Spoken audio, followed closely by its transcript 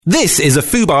This is a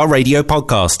Fubar Radio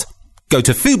podcast. Go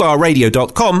to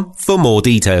fubarradio.com for more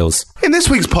details. In this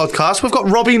week's podcast, we've got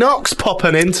Robbie Knox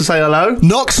popping in to say hello.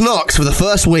 Knox for the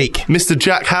first week. Mr.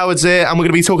 Jack Howard's here, and we're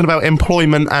going to be talking about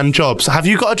employment and jobs. Have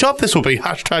you got a job? This will be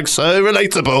hashtag so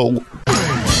relatable.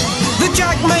 The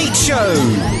Jack Mate Show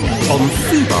on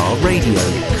Fubar Radio.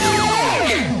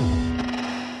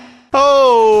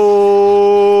 Oh!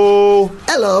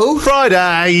 Hello.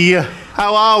 Friday.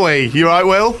 How are we? You right,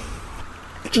 Will?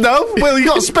 No? Will, you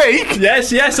got to speak?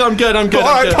 Yes, I'm good. All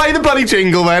right, play the bloody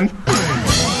jingle then.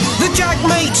 The Jack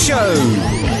Mate Show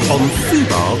on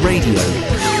Fubar Radio.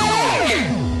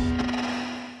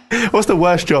 What's the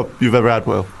worst job you've ever had,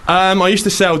 Will? I used to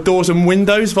sell doors and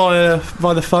windows via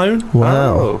the phone.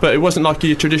 Wow. But it wasn't like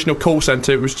your traditional call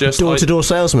centre, it was just Door-to-door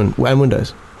salesman and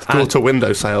windows.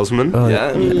 Door-to-window salesman. Oh,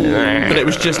 yeah. But it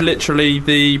was just literally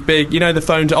the big, the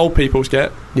phones old people's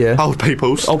get. Yeah. Old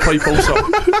people's. Old people's.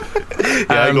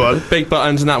 Yeah, go on. Big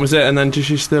buttons and that was it, and then just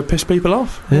used to piss people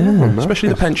off. Yeah. Especially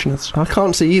the pensioners. I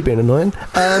can't see you being annoying.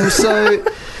 So...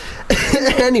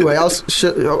 Anyway, I'll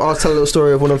tell a little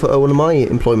story of one of my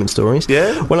employment stories.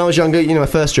 Yeah. When I was younger, my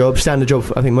first job, standard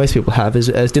job I think most people have,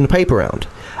 is doing a paper round.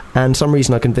 And for some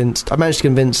reason I managed to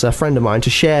convince a friend of mine to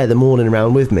share the morning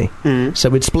round with me. So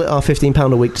we'd split our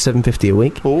 £15 a week to £7.50 a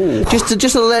week. Ooh. Just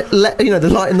to let the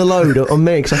lighten the load on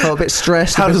me, because I felt a bit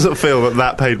stressed. How does it feel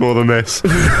that paid more than this?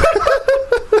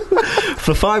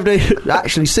 For 5 days,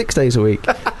 actually 6 days a week.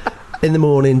 In the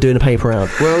morning doing a paper round.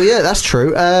 Well, yeah, that's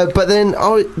true. But then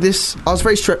I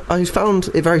found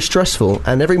it very stressful,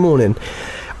 and every morning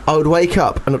I would wake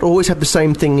up and I'd always have the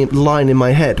same line in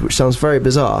my head, which sounds very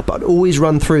bizarre, but I'd always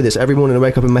run through this every morning. I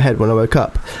wake up in my head when I woke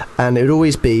up, and it would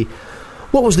always be,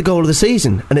 what was the goal of the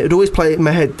season? And it would always play in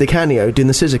my head, Di Canio doing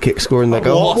the scissor kick, scoring that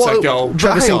goal. What a goal.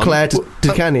 Trevor Sinclair to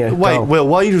Di Canio. Wait, goal. Will,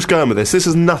 why are you just going with this? This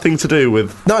has nothing to do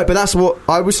with... No, but that's what...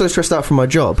 I was so stressed out from my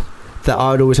job that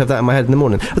I would always have that in my head in the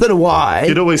morning. I don't know why.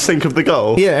 You'd always think of the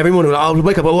goal? Yeah, every morning I would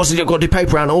wake up, I've got to do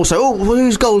paper round, also,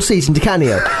 who's goal season? Di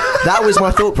Canio. That was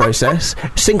my thought process.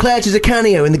 Sinclair to Di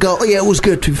Canio in the goal. Oh, yeah, it was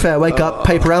good, to be fair. Wake up,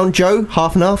 paper round, Joe,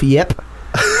 half and half, yep.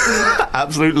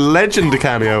 Absolute legend Di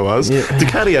Canio was. Yeah. Di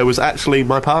Canio was actually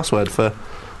my password for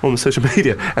on social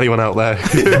media. Anyone out there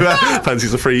who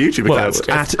fancies a free YouTube account?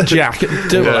 At Jack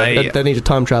They need to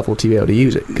time travel to be able to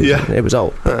use it. Yeah. It was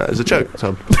old. It's a joke,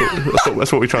 Tom.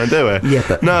 That's what we try and do here. Yeah,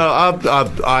 but... No,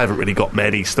 I haven't really got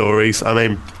many stories. I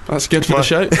mean... That's good for the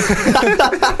show.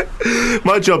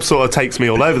 My job sort of takes me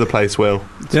all over the place, Will,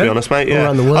 to be honest, mate. Yeah. All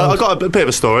around the world. I got a bit of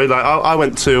a story. Like I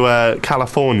went to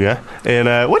California in...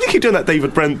 why do you keep doing that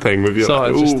David Brent thing with your...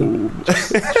 Sorry,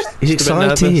 He's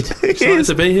excited. Excited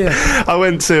to be here. I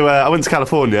went to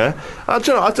California. I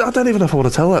don't even know if I want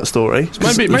to tell that story.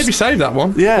 Maybe save that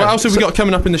one. Yeah. What else have we got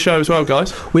coming up in the show as well,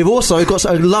 guys? We've also got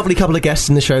a lovely couple of guests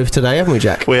in the show today, haven't we,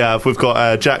 Jack? We have. We've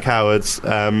got Jack Howard's,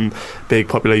 big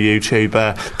popular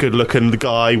YouTuber, good-looking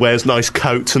guy, wears nice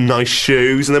coats and nice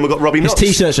shoes, and then we've got Robbie Knox.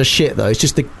 His t-shirts are shit, though. It's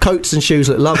just the coats and shoes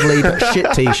look lovely, but shit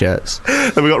t-shirts.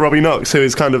 And we've got Robbie Knox, who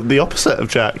is kind of the opposite of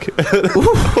Jack.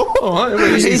 All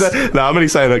right. No, I'm only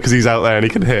saying that because he's out there and he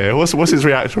can hear. What's his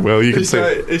reaction, Will? You can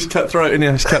see. He's cutthroat in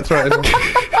here. He's cutthroat in here.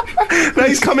 No,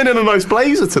 he's come in a nice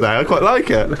blazer today. I quite like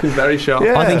it. Looking very sharp.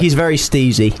 Yeah. I think he's very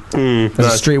steezy.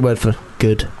 That's a street word for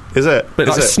good. Is it? But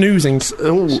Is like it? snoozing.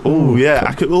 Oh, yeah.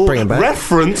 I could bring him back.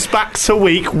 Reference back to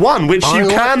week 1, which I you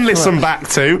like can listen back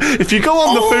to if you go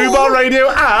on the Fubar Radio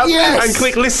app and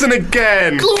click listen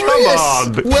again. Glorious.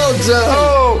 Come on. Well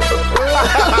done.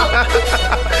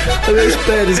 This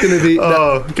bed is going to be...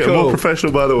 Getting more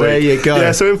professional by the way. There you go.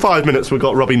 Yeah, so in 5 minutes we've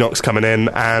got Robbie Knox coming in,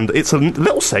 and it's a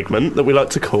little segment that we like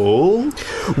to call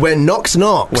When Knox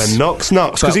knocks. When Knox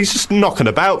knocks, because he's just knocking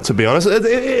about, to be honest. I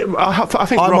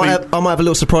think Robbie... I might have a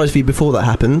little surprise for you before that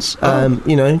happens.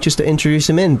 Just to introduce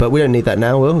him in, but we don't need that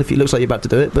now, Will, if it looks like you're about to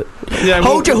do it. But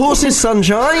hold your horses,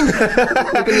 sunshine. We're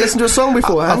going to listen to a song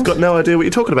beforehand. I've got no idea what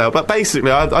you're talking about, but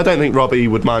basically I don't think Robbie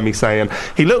would mind me saying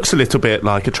he looks a little bit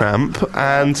like a tramp,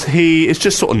 and he is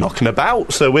just sort of knocking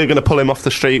about, so we're going to pull him off the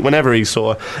street whenever he's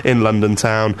sort of in London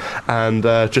town and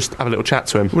just have a little chat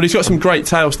to him. Well, he's got some great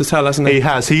tales to tell, hasn't he? He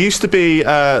has. He used to be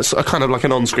a kind of like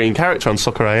an on-screen character on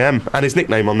Soccer AM, and his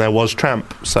nickname on there was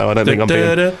Tramp, so I don't think I'm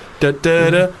being...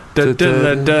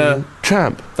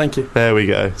 Tramp. Thank you. There we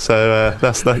go. So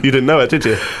that's that. You didn't know it, did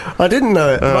you? I didn't know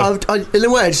it. But in a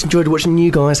way, I just enjoyed watching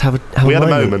you guys have a We had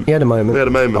moment. a moment. You had a moment. We had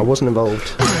a moment. I wasn't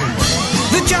involved.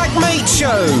 The Jack Mate Show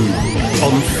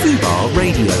on Fubar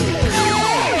Radio.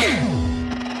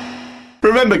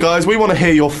 Remember, guys, we want to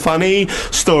hear your funny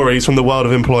stories from the world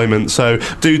of employment, so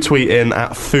do tweet in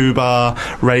at Fubar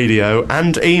Radio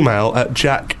and email at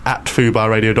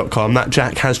jack@fubarradio.com. That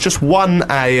Jack has just one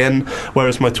A in,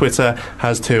 whereas my Twitter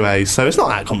has two A's, so it's not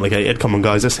that complicated. Come on,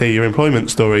 guys, let's hear your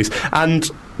employment stories. And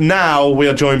now we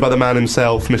are joined by the man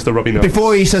himself, Mr. Robbie Knox.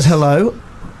 Before he says hello,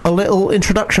 a little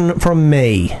introduction from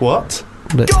me. What?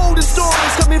 Golden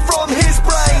stories coming from his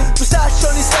brain. Moustache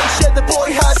on his face, yeah, the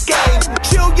boy has game.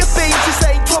 Chill your beats, this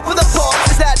ain't top of the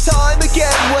pops. It's that time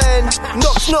again when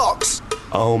knocks.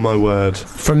 Oh, my word.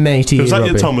 From me to you, Was that your,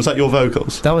 Robbie. Tom, was that your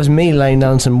vocals? That was me laying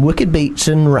down some wicked beats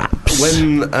and raps.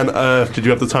 When on earth did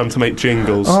you have the time to make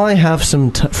jingles? I have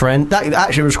some friend that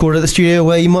actually was recorded at the studio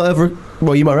where you might have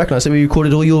you might recognise it. We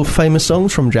recorded all your famous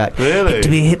songs from Jack. Really? To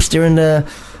be a hipster in the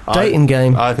dating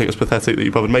game. I think it's pathetic that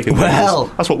you bothered making Well,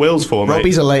 jingles. That's what Will's for, mate.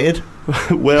 Robbie's elated.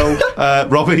 Will,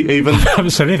 Robbie, even. I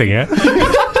haven't said anything yet.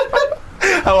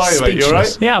 How are you, mate? You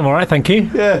alright? Yeah, I'm alright, thank you.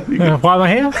 Yeah. Why am I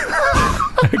here?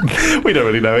 We don't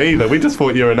really know either. We just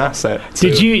thought you were an asset.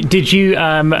 Did you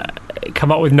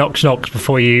come up with Knox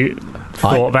before you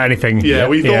thought about anything? Yeah,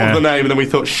 we thought of the name and then we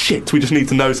thought, shit, we just need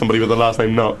to know somebody with the last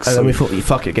name Knox. And then we thought,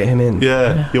 fuck it, get him in.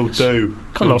 Yeah, you'll do.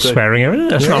 Got a lot of swearing here, isn't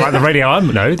it? It's not like the radio I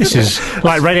know. This is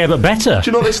like radio but better.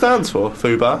 Do you know what it stands for,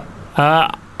 Fubar?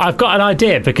 I've got an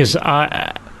idea because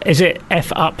is it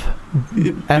F up?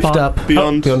 Effed up.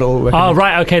 Beyond all recognition. Oh,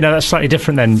 right, okay, no, that's slightly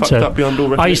different then. Fucked up beyond all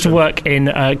recognition. I used to work in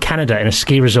Canada in a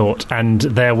ski resort, and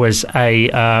there was we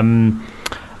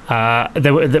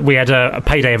had a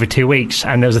payday every 2 weeks,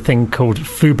 and there was a thing called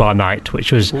Fubar Night,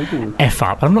 which was F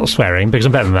up. I'm not swearing because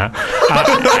I'm better than that.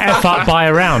 F up, buy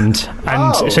a round.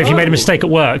 And so if you made a mistake at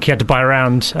work, you had to buy a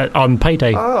round on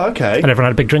payday. Oh, okay. And everyone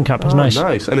had a big drink up. It was nice.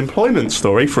 Nice. An employment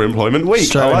story for Employment Week.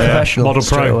 Straight I like that. professional. Model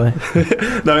straight pro. away.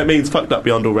 No, it means fucked up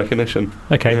beyond all recognition.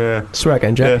 Okay. Yeah. Swear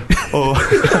again, Jack. Yeah. Or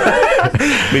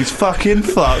means fucking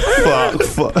fuck.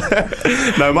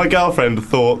 No, my girlfriend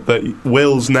thought that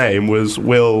Will's name was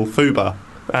Will Fubar.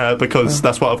 Because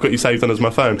that's what I've got you saved on as my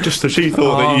phone. Just so she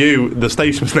thought that the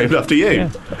station was named after you. Yeah.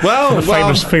 Well, The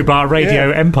famous Fubar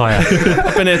radio empire.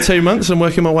 I've been here 2 months and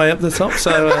working my way up the top,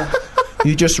 so...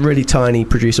 You just really tiny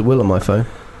producer Will on my phone.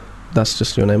 That's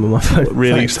just your name on my phone.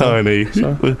 Really Thanks, tiny,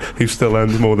 who still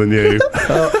earns more than you.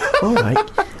 all right.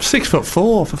 6'4",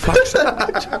 for fuck's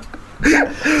sake.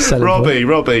 Selling point.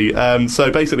 Robbie.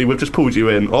 So basically, we've just pulled you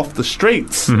in off the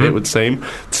streets, it would seem,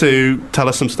 to tell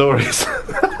us some stories.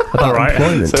 About All right.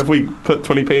 employment. So if we put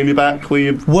 20p in your back, will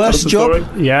you tell Worst us a job?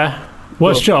 story? Yeah.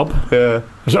 Worst job? Yeah.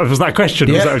 Was that a question?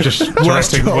 Or Yeah. was that just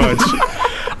Worst directing job. words?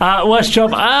 Worst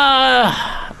job?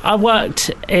 I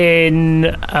worked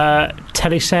in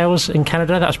telesales in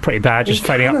Canada. That was pretty bad. Just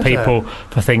phoning up people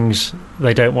for things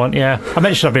they don't want. Yeah. I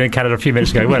mentioned I've been in Canada a few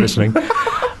minutes ago. You weren't listening.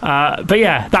 But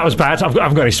yeah, that was bad. I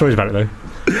haven't got any stories about it though.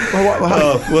 Great.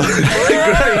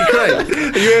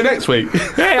 Are you here next week?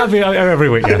 Yeah, I'll be every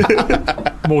week. Yeah.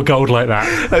 More gold like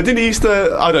that. Didn't you used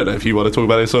to? I don't know if you want to talk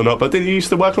about this or not, but didn't you used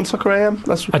to work on Soccer AM?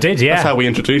 I did. Yeah. That's how we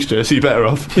introduced you. So you better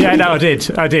off. Yeah, no, I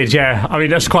did. Yeah, I mean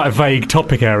that's quite a vague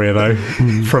topic area though.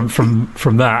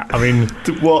 From that, I mean,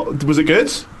 What was it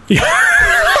good?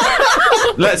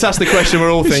 Let's ask the question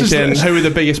we're all thinking. Who were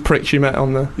the biggest pricks you met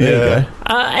on the... Yeah.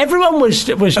 everyone was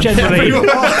generally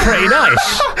pretty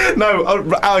nice.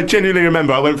 No, I genuinely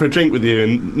remember I went for a drink with you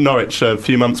in Norwich a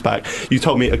few months back. You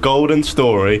told me a golden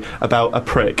story about a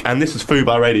prick, and this is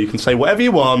Fubar Radio. You can say whatever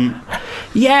you want.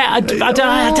 Yeah, I don't.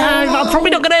 I'm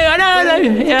probably not going to. I don't know.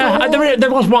 Yeah,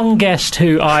 there was one guest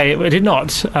who I did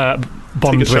not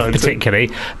bond with particularly,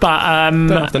 but Don't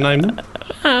have to name them.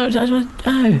 I'm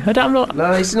not.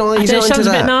 No, he's not. It He's not sounds into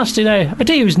a bit that. nasty though. I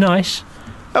do. He was nice.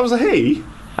 That was a he.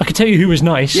 I could tell you who was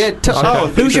nice. Yeah.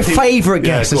 Who's your favourite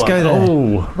guest? Let's go there.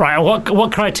 Oh, right.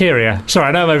 What criteria? Sorry,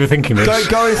 I know I'm overthinking this.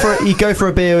 You go for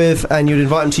a beer with, and you'd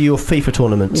invite him to your FIFA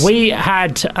tournaments. We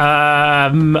had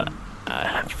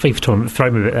FIFA tournament. Throw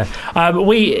me a bit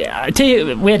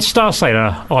there. We had Star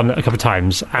Sailor on a couple of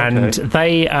times, and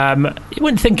they you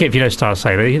wouldn't think it if you know Star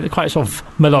Sailor. They're quite sort of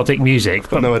melodic music.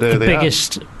 But no idea the they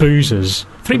biggest boozers.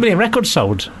 3 million records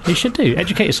sold. You should do.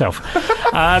 Educate yourself.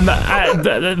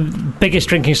 The biggest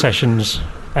drinking sessions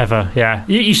ever. Yeah,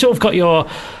 you sort of got your.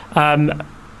 You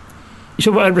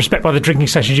sort of earned respect by the drinking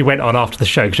sessions you went on after the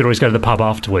show because you'd always go to the pub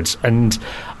afterwards and.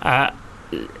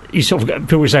 You sort of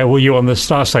people would say, "Well, you on the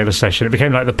Star Sailor session?" It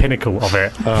became like the pinnacle of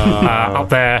it, up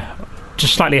there,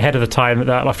 just slightly ahead of the time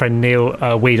that my friend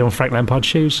Neil weed on Frank Lampard's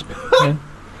shoes. Yeah.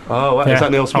 Oh, wow. Yeah. Is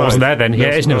that Neil Smythe? I wasn't there then. Yeah,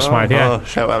 it is Neil Smythe. Yeah. Oh,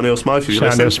 shout out Neil Smythe.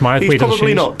 Shout out Neil Smythe. He's weed on probably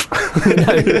shoes. not.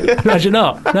 No, imagine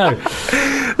not. No.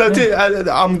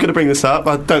 No, I'm going to bring this up.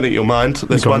 I don't think you'll mind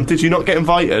this one. Did you not get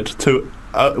invited to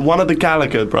one of the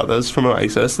Gallagher brothers from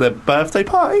Oasis, their birthday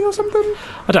party or something?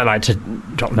 I don't like to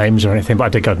drop names or anything, but I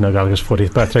did go to Noel Gallagher's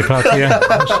 40th birthday party, yeah.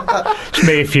 It's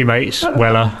me, a few mates,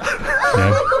 Weller, you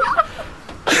know.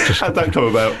 How'd that come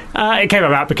about? It came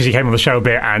about because he came on the show a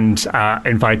bit and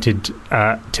invited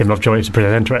Tim Lovejoy to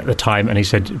presenter at the time, and he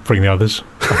said, bring the others,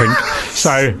 I think.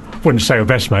 So, wouldn't say we're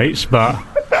best mates, but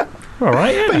all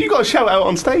right, yeah. But you got a shout out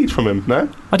on stage from him, no?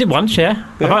 I did once, yeah.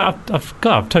 I've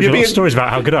told you a lot of stories about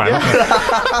how good I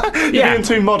am. You're being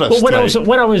too modest. Well,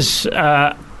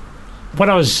 when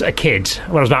I was a kid,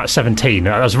 when I was about 17,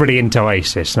 I was really into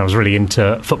Oasis and I was really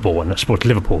into football and I supported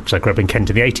Liverpool because I grew up in Kent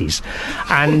in the 80s.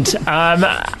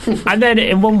 And then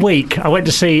in 1 week, I went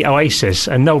to see Oasis,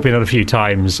 and Noel had been on a few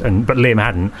times, but Liam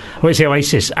hadn't. I went to see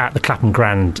Oasis at the Clapham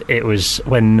Grand. It was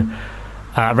when,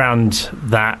 around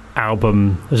that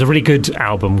album, there was a really good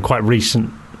album, quite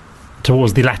recent,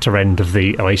 towards the latter end of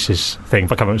the Oasis thing. I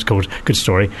can't remember what it's called. Good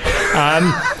story.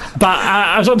 But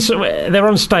I was they were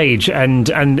on stage and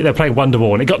they were playing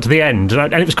Wonderwall, and it got to the end,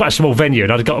 and it was quite a small venue,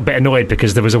 and I got a bit annoyed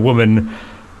because there was a woman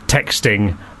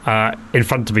texting in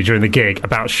front of me during the gig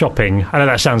about shopping. I know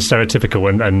that sounds stereotypical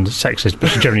and sexist, but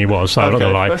she generally was, so I'm not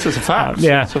going to lie. That's just a fact.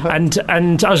 Yeah,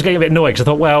 and I was getting a bit annoyed because I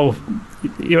thought, well,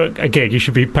 you're at a gig, you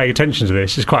should be paying attention to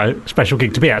this. It's quite a special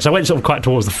gig to be at. So I went sort of quite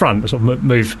towards the front, sort of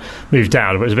moved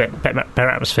down, but it was a bit better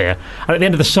atmosphere. And at the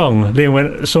end of the song,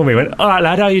 Liam saw me and went, all right,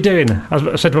 lad, how are you doing?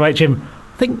 I said to my mate Jim,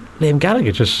 I think Liam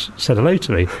Gallagher just said hello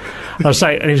to me. And I was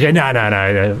saying, and he was going, no,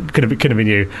 couldn't have been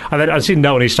you. And then I'd seen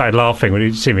Noel, and he started laughing when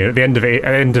he'd seen me. At the end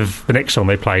of the next song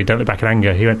they played, Don't Look Back in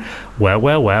Anger, he went,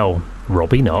 well,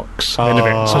 Robbie Knox. End of it.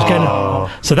 So I was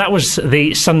going, so that was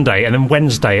the Sunday, and then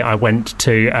Wednesday I went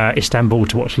to Istanbul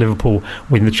to watch Liverpool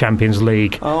win the Champions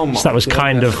League. So that was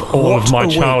kind of all of my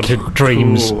childhood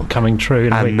dreams coming true.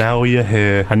 And now you're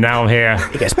here. And now I'm here.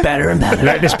 It gets better and better.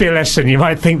 Let this be a lesson. You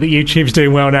might think that YouTube's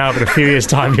doing well now, but in a few years'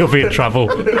 time you'll be in trouble.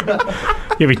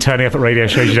 You'll be turning up at radio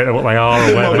shows you don't know what they are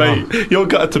or where they are. You're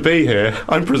gutted to be here.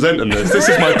 I'm presenting this. This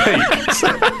is my peak.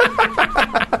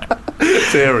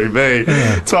 Deary me.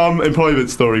 Yeah. Tom, employment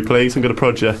story, please. I'm going to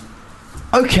prod you.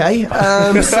 Okay,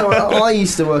 so I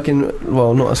used to work in,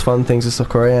 well, not as fun things as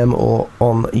Soccer AM or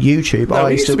on YouTube. No, I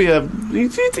used to be a... You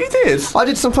did? I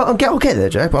did some fun... I'll get there,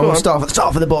 Joe, but I'm going to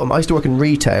start from the bottom. I used to work in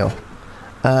retail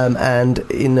and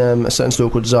in a certain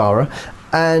store called Zara,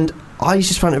 and I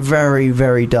used to find it very,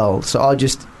 very dull, so I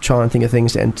just try and think of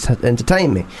things to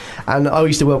entertain me. And I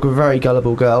used to work with a very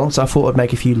gullible girl, so I thought I'd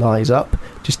make a few lies up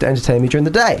just to entertain me during the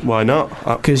day. Why not?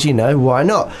 Because, why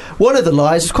not? One of the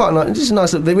lies was quite nice. Just a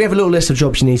nice. We have a little list of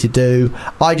jobs you need to do.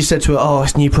 I just said to her,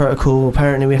 it's new protocol.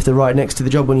 Apparently we have to write next to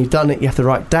the job when you've done it, you have to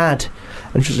write Dad.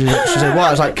 And she said, why? I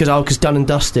was like, because done and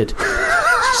dusted.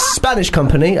 Spanish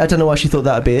company. I don't know why she thought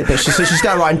that would be it, but she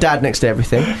started writing Dad next to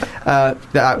everything.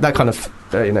 That kind of...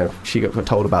 she got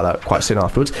told about that quite soon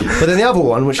afterwards. But then the other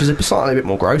one, which is slightly a bit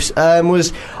more gross,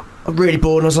 was really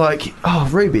bored, and I was like,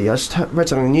 Ruby, I just read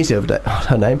something in the news the other day.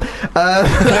 Her name.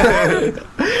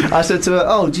 I said to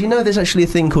her, do you know there's actually a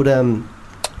thing called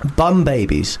bum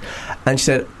babies? And she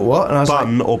said, what? And I was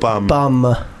bum like, or bum? Bum.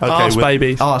 Okay, arse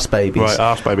babies. Arse babies. Right,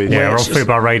 arse babies. Yeah, we're on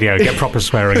Fubar Radio. Get proper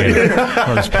swearing in.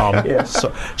 On this palm. Yeah,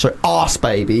 so arse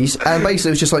babies. And basically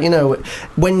it was just like,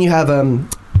 when you have...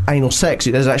 anal sex,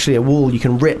 there's actually a wall you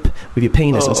can rip with your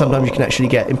penis, and sometimes you can actually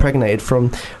get impregnated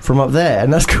from up there,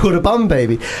 and that's called a bum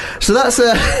baby. So that's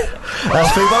Fubar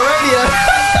Radio.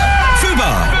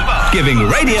 Fubar, giving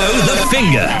radio the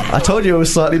finger. I told you it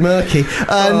was slightly murky.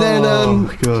 And then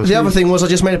the other thing was I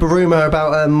just made up a rumour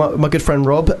about my good friend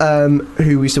Rob,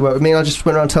 who used to work with me, and I just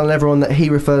went around telling everyone that he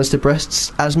refers to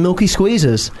breasts as milky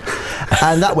squeezers.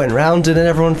 And that went round, and then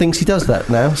everyone thinks he does that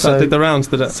now. So that did the rounds,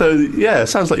 did it? So, yeah, it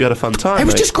sounds like you had a fun time. It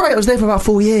was just great. I was there for about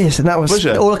 4 years, and that was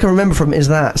all I can remember from it is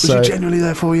that. Was you genuinely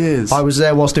there 4 years? I was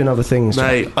there whilst doing other things.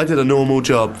 Mate, I did a normal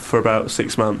job for about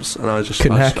 6 months, and I just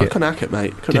couldn't hack it,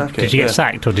 mate. Did you get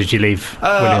sacked, or did you leave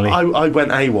willingly? I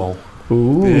went AWOL.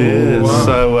 Ooh. Yeah, wow.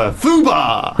 So,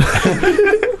 Fubar!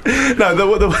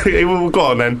 No, go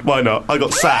on then. Why not? I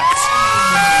got sacked.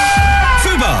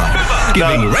 Fubar,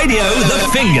 giving radio the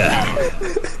finger.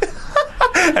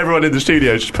 Everyone in the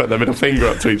studio just put their middle finger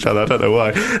up to each other. I don't know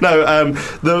why.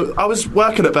 No, I was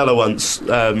working at Bella once,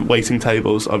 waiting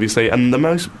tables, obviously, and the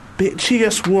most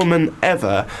bitchiest woman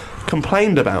ever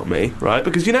complained about me, right?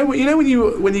 Because you know when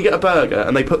you get a burger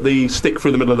and they put the stick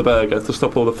through the middle of the burger to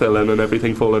stop all the filling and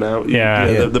everything falling out.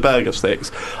 The burger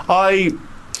sticks. I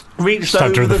reached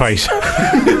stabbed her in the face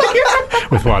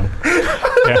with one.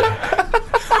 Yeah.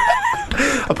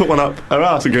 I put one up her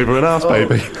arse and gave her an arse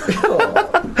baby.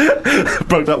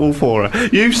 Broke that wall for her.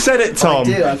 You said it, Tom.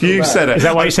 I feel You bad. said it. Is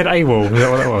that why you said a wall? Is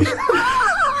that what that was?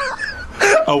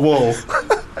 A wall.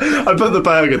 I put the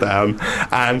burger down,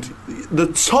 and the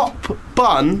top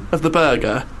bun of the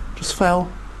burger just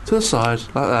fell to the side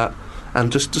like that,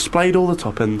 and just displayed all the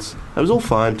toppings. It was all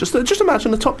fine. Just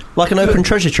imagine the top. Like an open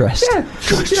treasure chest. Yeah.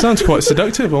 Sounds quite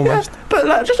seductive, almost. Yeah,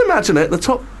 but just imagine it, the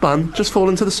top bun just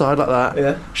falling to the side like that.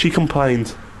 Yeah. She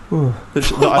complained.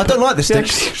 That I don't like the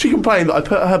sticks. She complained that I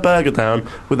put her burger down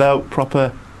without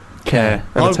proper care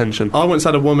and attention. I once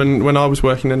had a woman when I was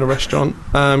working in a restaurant.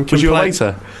 Was you a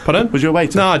waiter? Pardon? Was you a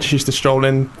waiter? No, I just used to stroll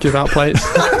in, give out plates.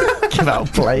 Give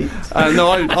out plates. No,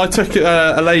 I took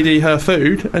a lady her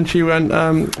food, and she went,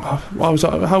 I was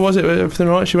like, how was it? Everything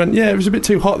all right? She went, yeah, it was a bit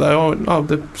too hot though. I went, oh,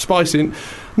 the spicy.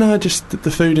 No, just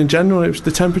the food in general.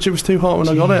 The temperature was too hot when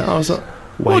I got it. I was like,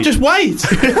 well, just wait.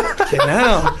 Get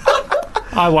out.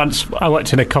 I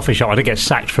worked in a coffee shop. I did get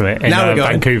sacked from it in Now we're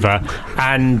going. Vancouver,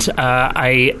 and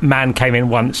a man came in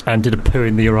once and did a poo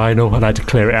in the urinal, and I had to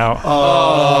clear it out.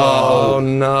 Oh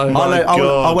no!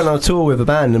 I went on a tour with a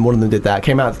band, and one of them did that.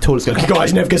 Came out of the toilet, going,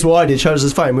 guys, never guess what I did. Showed us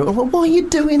his phone. We went, well, what are you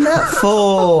doing that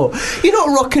for? You're not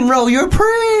rock and roll. You're a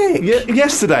prick.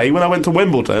 Yesterday, when I went to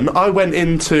Wimbledon, I went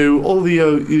into all the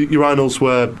urinals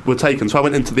were taken, so I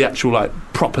went into the actual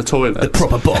proper toilet, The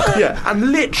proper bog. Yeah,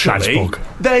 and literally Lads bog.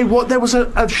 there was a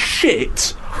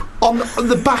shit on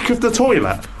the back of the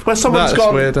toilet where someone's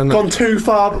That's weird, isn't it? gone too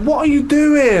far. What are you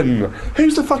doing?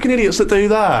 Who's the fucking idiots that do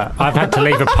that? I've had to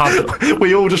leave a pub.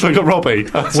 We all just look at Robbie.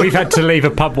 We've had to leave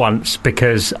a pub once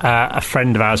because a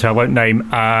friend of ours, who I won't name,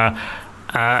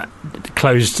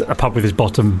 closed a pub with his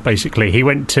bottom. Basically, he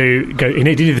went to go. He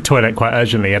needed the toilet quite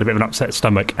urgently. He had a bit of an upset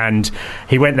stomach, and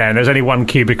he went there. And there was only one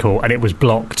cubicle, and it was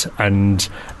blocked, and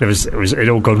it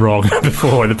all gone wrong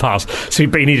before in the past.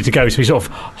 But he needed to go, so he sort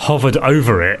of hovered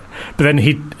over it. But then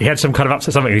he had some kind of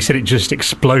upset stomach. And he said it just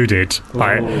exploded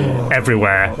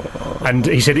everywhere, and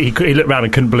he said he looked around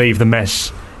and couldn't believe the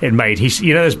mess it made.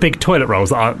 Those big toilet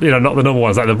rolls that are not the normal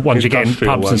ones, like the ones you get in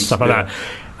pubs and stuff like that.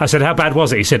 I said, how bad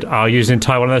was it? He said, I used an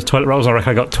entire one of those toilet rolls. I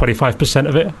reckon I got 25%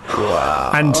 of it.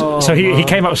 Wow. And so he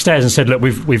came upstairs and said, look,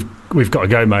 we've got to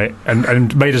go, mate,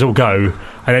 and made us all go,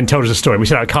 and then told us a story. We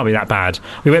said, it can't be that bad.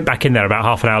 We went back in there about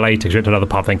half an hour later because we went to another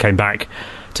pub, then came back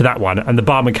to that one, and the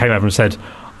barman came over and said,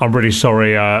 I'm really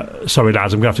sorry, lads, I'm going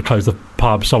to have to close the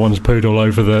pub. Someone's pooed all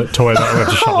over the toilet. I'm going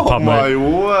to have to shut the pub, my mate.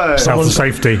 word. Health and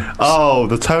safety. Oh,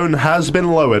 the tone has been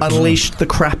lowered. Unleashed the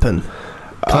crappen.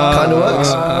 Kind of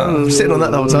works. Sitting on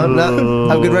that the whole time. No,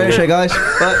 have a good radio show, guys.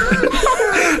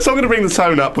 So I'm going to bring the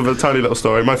tone up with a tiny little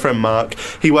story. My friend Mark,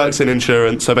 he works in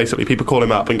insurance, so basically people call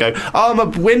him up and go, oh, my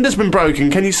window's been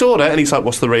broken, can you sort it? And he's like,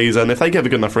 what's the reason? If they give a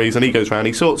good enough reason, he goes round,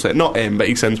 he sorts it. Not him, but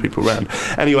he sends people round.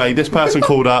 Anyway, this person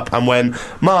called up, and when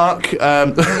Mark,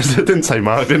 didn't say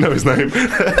Mark, didn't know his name,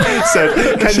 said,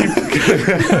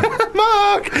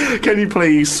 Mark, can you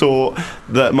please sort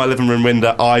my living room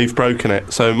window? I've broken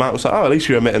it. So Mark was like, oh, at least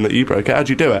you're admitting that you broke it. How'd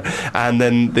you do it? And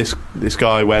then this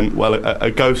guy went, well,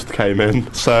 a ghost came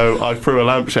in, so I threw a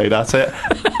lampshade at it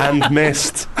and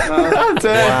missed. Wow.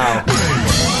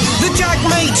 The Jack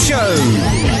Mate Show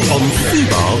on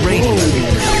Fubar Radio.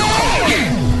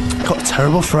 Got a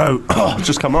terrible throat. Oh,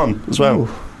 just come on as well. Ooh.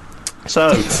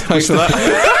 So, thanks for that.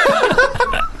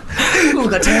 Oh,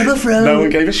 got terrible throat. No one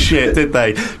gave a shit, did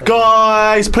they?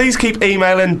 Guys, please keep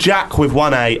emailing Jack with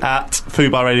 1A at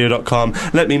fubarradio.com.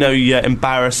 Let me know your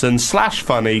embarrassing /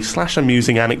 funny /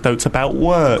 amusing anecdotes about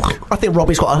work. I think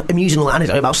Robbie's got an amusing little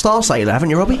anecdote about Star Sailor, haven't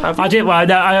you, Robbie? I did. Well,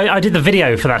 no, I did the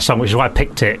video for that song, which is why I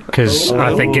picked it, because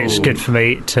I think it's good for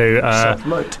me to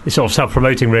it's sort of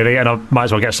self-promoting, really, and I might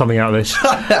as well get something out of this.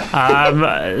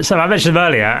 So I mentioned them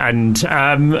earlier, and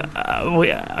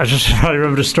I just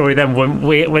remembered a story then when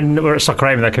we were at Soccer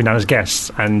Aim, they came down as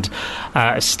guests, and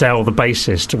Estelle, the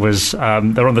bassist, was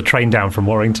they're on the train down from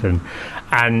Warrington,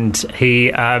 and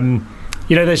he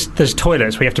there's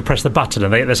toilets where you have to press the button,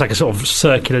 and there's like a sort of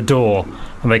circular door,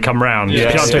 and they come round. Yeah,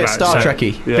 it's a bit Star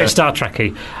Trekky. Yeah. Bit Star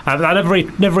Trekky. I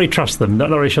never really trust them. Not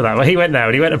really sure that. Well, he went there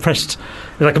and he went and pressed.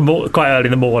 It was like quite early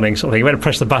in the morning sort of thing. He went and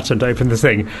pressed the button to open the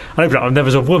thing. I opened it up, and there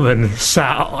was an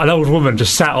old woman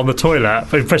just sat on the toilet.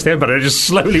 But he pressed the end button, and it just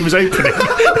slowly was opening.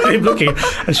 And him looking,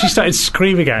 and she started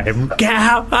screaming at him, "Get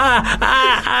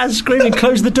out!" Screaming,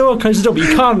 "Close the door! Close the door!" But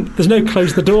you can't. There's no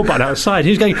close the door button outside.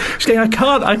 She's going, "I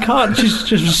can't!" She's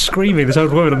just screaming, this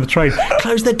old woman on the train,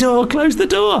 close the door, close the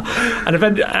door. And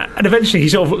eventually he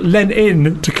sort of leant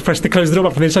in to press the close the door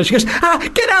button from the inside. She goes,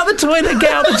 get out of the toilet,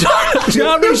 get out of the toilet. She goes,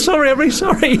 I'm really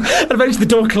sorry. And eventually the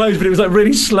door closed, but it was like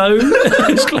really slow.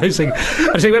 It was closing.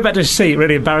 And so he went back to his seat,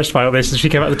 really embarrassed by all this, and she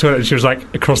came out of the toilet and she was like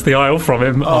across the aisle from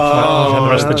him after the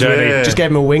rest of the journey. Yeah. Just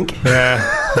gave him a wink.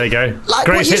 Yeah, there you go. Like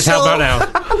Grace hits how about now?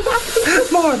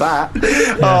 More of that.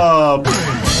 The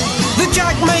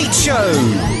Jack Mate Show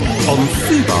on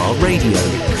Fubar Radio.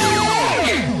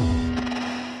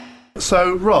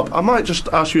 So, Rob, I might just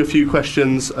ask you a few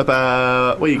questions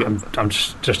about... Where are you going? I'm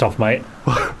just off, mate.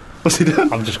 What's he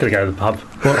done? I'm just going to go to the pub.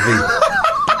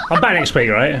 I'm back next week,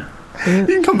 right? You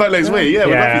can come back next week. Yeah,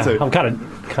 we'd love you to. I'm kind of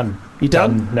You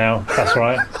done? now. That's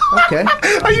right. Okay.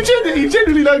 Are you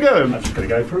genuinely not going? I'm just going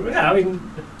to go through it. Yeah, I mean,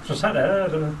 just sat there. I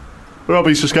don't know.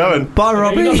 Robbie's just going. Bye,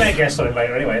 Robbie. You've got better guests on it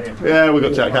later anyway. Yeah, we've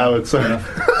got Jack Howard. So.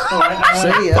 All right,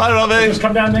 See ya. Bye, Robbie. Just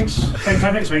come down same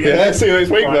time next week. Yeah, see you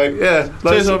next week, Right. mate. Yeah.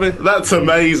 Cheers, Robbie. That's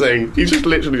amazing. You just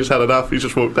literally just had enough. You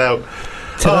just walked out.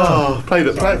 Ta-da. Oh, play.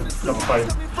 His brain,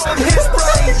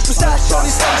 moustache on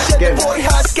his face, yeah, the boy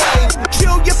has game.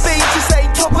 Chill your beats, it's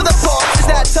ain't top of the pops. It's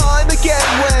that time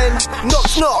again when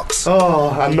knocks.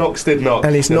 Oh, and Knox did knock.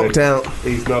 And he's knocked out.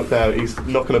 He's knocked out. He's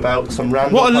knocking about some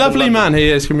random... What a pub in lovely London. man he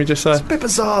is, can we just say? A bit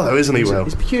bizarre though, isn't he, Will?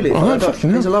 He's peculiar. Oh, but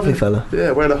fucking he's a hell. lovely fella.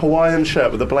 Yeah, wearing a Hawaiian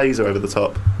shirt with a blazer over the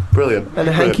top. Brilliant. And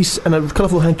a hanky, and a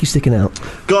colourful hanky sticking out.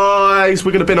 Guys,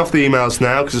 we're going to bin off the emails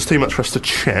now because there's too much for us to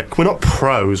check. We're not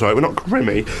pros, right? We're not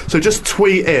grimy. So just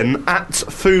tweet in at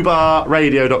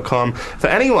fubarradio.com. For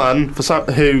anyone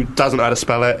who doesn't know how to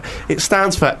spell it, it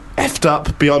stands for effed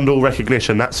up beyond all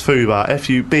recognition. That's Fubar,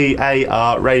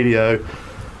 Fubar radio.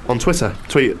 On Twitter.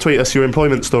 Tweet us your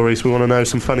employment stories. We want to know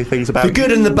some funny things about The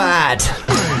good and the bad.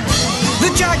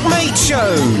 The Jack Mate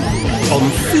Show on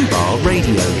Fubar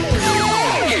Radio.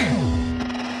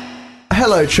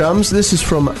 Hello, chums. This is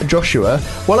from Joshua.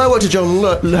 When I worked at John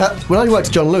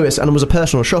Lewis and was a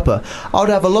personal shopper, I would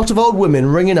have a lot of old women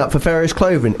ringing up for various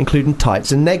clothing, including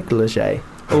tights and negligee.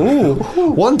 Ooh.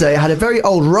 One day I had a very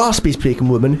old raspy speaking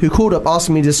woman who called up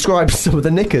asking me to describe some of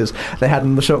the knickers they had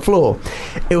on the shop floor.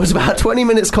 It was about 20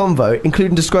 minutes convo,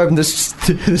 including describing the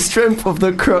strength of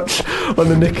the crotch on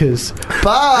the knickers.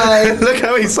 Bye. Look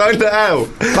how he signed it out.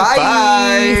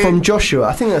 Bye. From Joshua.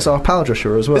 I think that's our pal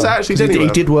Joshua as well. Is that actually 'Cause genuine?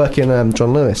 he did work in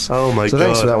John Lewis. Oh my so God.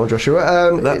 thanks for that one, Joshua.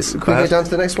 Can we go down to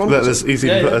the next one? There's easy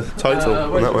to put a title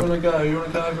on that one. You want to go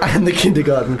over? And the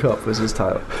Kindergarten Cop was his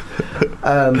title.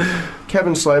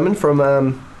 Kevin Sloman from...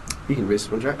 you can read this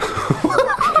one, Jack.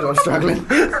 'Cause I'm struggling.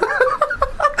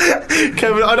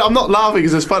 Kevin, I'm not laughing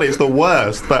because it's funny, it's the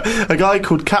worst, but a guy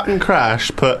called Captain Crash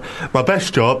put, my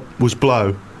best job was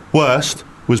blow, worst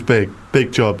was big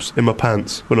jobs in my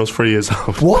pants when I was 3 years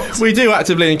old. What? We do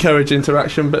actively encourage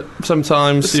interaction, but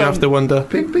sometimes you have to wonder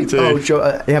Me too. Oh, you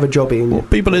have a jobby in what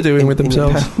people are doing with in your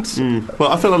themselves. pants. Well,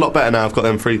 I feel a lot better now. I've got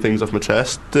them three things off my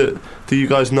chest. Do you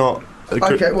guys not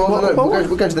agree? Okay, well, no,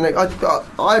 we're going to the next.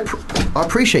 I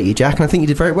appreciate you, Jack, and I think you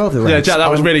did very well with the rants. Yeah, Jack,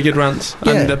 that was really good rants.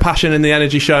 Yeah. And the passion and the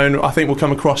energy shown, I think, will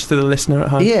come across to the listener at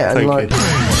home. Yeah, and Thank like... you.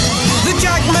 The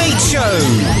Jack Mate Show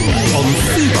on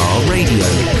Fubar Radio.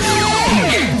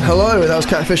 Hello, that was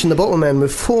Catfish and the Bottlemen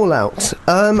with Fallout.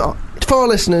 For our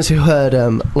listeners who heard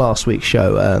last week's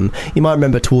show, you might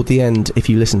remember toward the end, if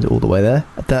you listened all the way there,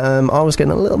 that I was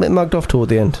getting a little bit mugged off toward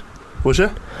the end. Was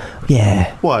you?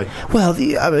 Yeah. Why? Well,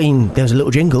 I mean, there was a little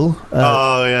jingle.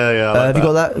 Oh, yeah. I like Have you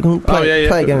got that? Play, yeah.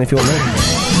 play again if you want.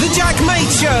 The Jack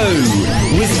Mate Show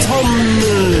with Tom.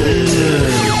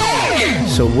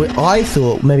 So I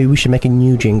thought maybe we should make a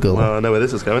new jingle. Well, I know where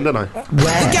this is going, don't I?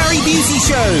 The Gary Busey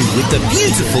Show with the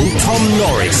beautiful Tom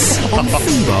Norris on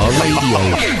Fubar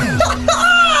Radio.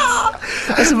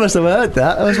 I must have heard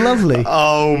that. That was lovely.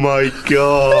 Oh, my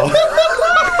God.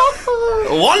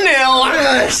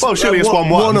 1-0. Well, surely it's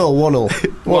 1-1. 1-0.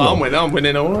 Well, I'm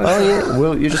winning all right. Oh yeah,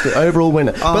 well you're just the overall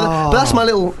winner. But that's my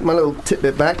little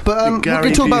tidbit back. But we're going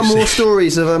to talk about more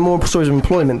stories of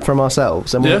employment from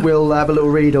ourselves, and we'll have a little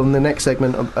read on the next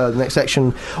segment, the next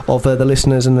section of the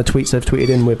listeners and the tweets they've tweeted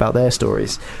in about their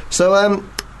stories. So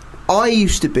I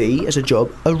used to be, as a job,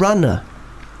 a runner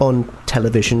on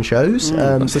television shows.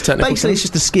 That's the technical basically, term. it's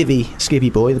just a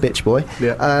skivvy boy, the bitch boy.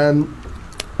 Yeah.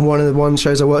 One of the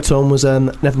shows I worked on was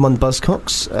Nevermind the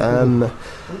Buzzcocks.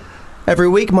 Every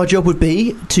week, my job would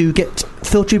be to get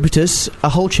Phil Jupiter's a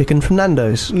whole chicken from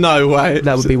Nando's. No way.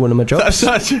 That would be one of my jobs.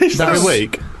 Every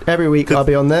week? Every week I'll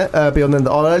be on there.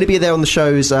 I'll only be there on the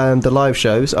shows, the live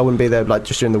shows. I wouldn't be there like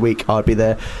just during the week. I'd be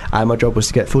there, and my job was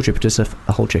to get Phil Jupiter's a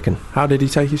whole chicken. How did he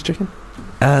take his chicken?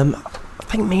 I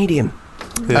think medium.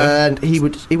 and he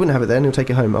wouldn't have it then. He'll take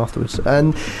it home afterwards.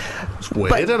 And It's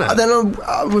weird, isn't it? then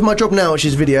with my job now, which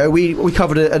is video, we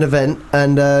covered an event,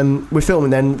 and we're filming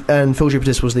then, and Phil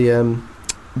Jupitus was the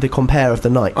compare of the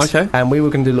night. Okay. And we were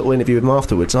going to do a little interview with him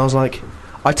afterwards, and I was like,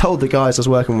 I told the guys I was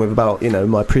working with about,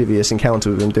 my previous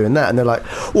encounter with him doing that, and they're like,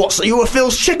 what, so you were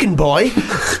Phil's chicken boy?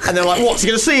 And they're like, what's he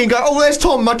going to see? And go, oh, there's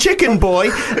Tom, my chicken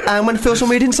boy. And when Phil saw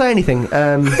me, he didn't say anything.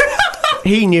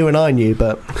 He knew and I knew,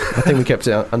 but I think we kept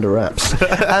it under wraps.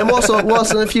 And whilst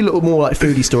a few little more like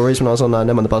foodie stories when I was on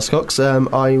Nem on the Buzzcocks,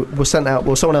 I was sent out.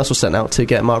 Well, someone else was sent out to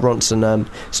get Mark Ronson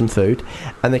some food,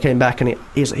 and they came back and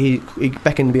he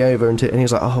beckoned me over and he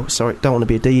was like, "Oh, sorry, don't want to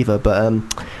be a diva, but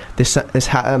this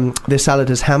salad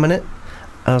has ham in it."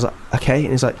 And I was like, "Okay," and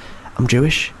he's like, "I'm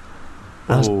Jewish."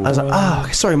 I was like, "Oh,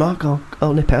 okay, sorry, Mark,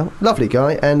 I'll nip out." Lovely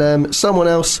guy. And someone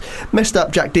else messed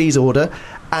up Jack D's order.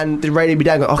 And the radio be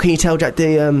down, oh, can you tell Jack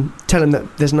D, tell him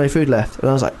that there's no food left? And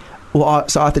I was like, well,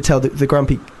 so I have to tell the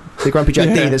grumpy Jack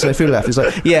D there's no food left. He's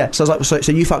like, yeah. So I was like,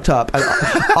 so you fucked up. And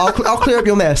I'll clear up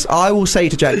your mess. I will say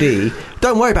to Jack D,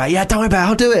 don't worry about it. Yeah, don't worry about it.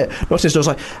 I'll do it. My sister was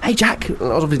like, hey, Jack. And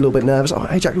I was obviously a little bit nervous. Oh,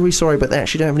 hey, Jack, I'm really sorry, but they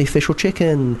actually don't have any fish or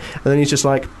chicken. And then he's just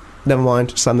like, never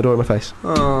mind, slammed the door in my face.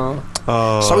 Oh.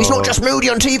 So he's not just moody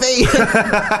on TV.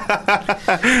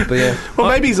 But yeah. Well,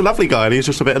 maybe he's a lovely guy and he's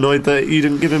just a bit annoyed that you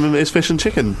didn't give him his fish and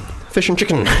chicken. Fish and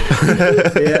chicken.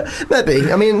 Yeah,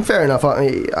 maybe. I mean, fair enough.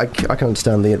 I can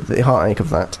understand the heartache of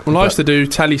that. Well, I used to do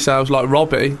telesales like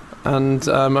Robbie, and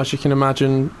as you can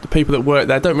imagine, the people that work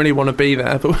there don't really want to be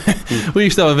there, but we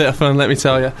used to have a bit of fun, let me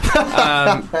tell you.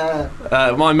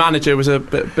 My manager was a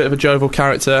bit of a jovial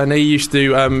character, and he used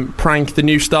to prank the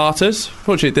new starters.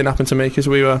 Fortunately, it didn't happen to me because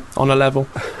we were on a level.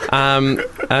 And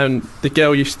the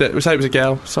girl used to... say it was a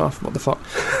girl, so what the fuck.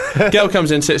 Girl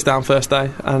comes in, sits down first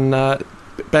day, and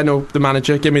Ben, the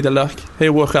manager, give me the look.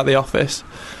 He'll walk out the office,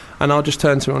 and I'll just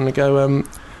turn to him and go,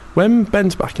 when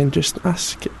Ben's back in, just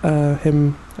ask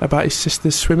him about his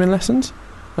sister's swimming lessons.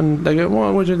 And they go,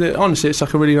 what do you do? Honestly, it's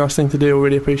like a really nice thing to do. I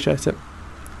really appreciate it.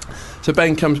 So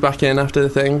Ben comes back in after the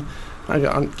thing.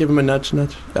 I give him a nudge.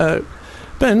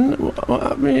 Ben,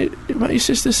 what about your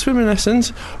sister's swimming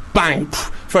lessons? Bang!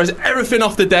 Throws everything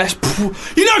off the desk.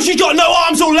 You know she's got no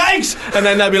arms or legs! And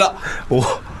then they'll be like,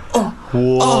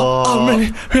 I'm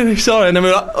really, really sorry. And then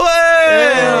we're like,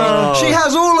 oh, she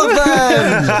has all of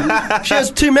them. She has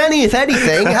too many, if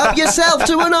anything. Help yourself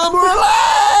to an arm or a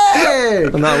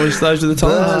leg. And those are the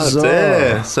times. Oh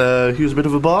dear. So he was a bit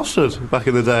of a bastard back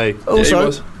in the day.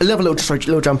 Also, another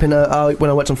little jump in when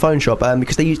I worked on Phone Shop,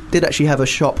 because they did actually have a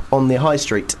shop on the high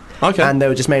street. Okay. And they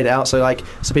were just made it out so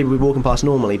people would be walking past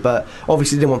normally, but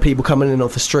obviously they didn't want people coming in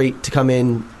off the street to come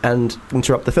in and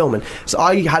interrupt the filming. So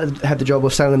I had the job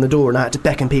of standing in the door, and I had to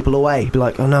beckon people away, be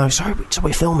like, oh no, sorry,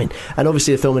 we're filming. And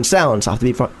obviously the filming sounds, so I have to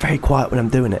be very quiet when I'm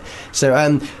doing it. So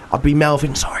I'd be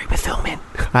mouthing, sorry, we're filming.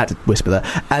 I had to whisper that,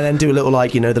 and then do a little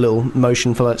the little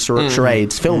motion for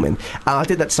charades filming. And I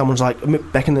did that to someone's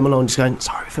beckoning them along, just going,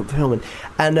 sorry, we're filming.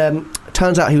 And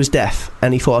turns out he was deaf,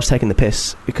 and he thought I was taking the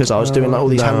piss because I was doing all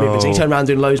these hand movements. And he turned around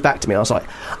doing loads back to me. I was like,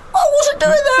 I wasn't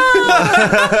doing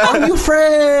that. I'm your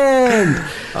friend.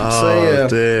 Oh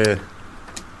dear.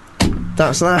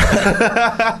 That's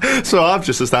that. So I've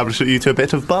just established that you two are a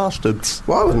bit of bastards.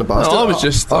 Well, I wasn't a bastard. No, I was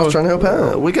trying to help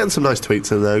out. We're getting some nice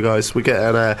tweets in there, guys. We're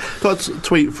getting got a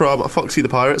tweet from Foxy the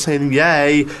Pirate saying,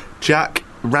 "Yay, Jack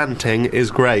ranting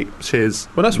is great." Cheers.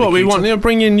 Well, that's what we want.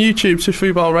 Bring in YouTube to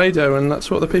Fubar Radio, and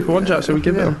that's what the people want, Jack. So we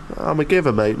give them. I'm a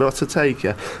giver, mate, not a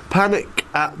taker. Panic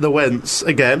at the Wentz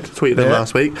again tweeted him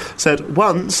last week. Said,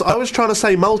 once I was trying to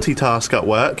say multitask at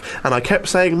work, and I kept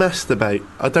saying masturbate.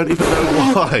 I don't even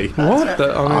know why. What?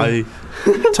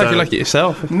 Take a look at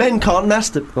yourself. Men can't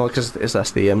masturbate. Well, because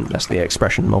that's the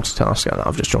expression multitask.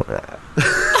 I've just drawn it.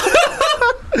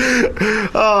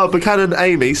 Buchanan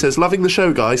Amy says, loving the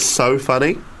show, guys, so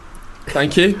funny.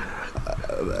 Thank you.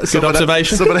 Good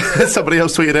observation. Somebody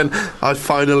else tweeted in, I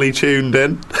finally tuned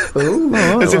in. Ooh,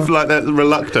 as if they're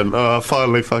reluctant. Oh, I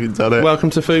finally fucking done it.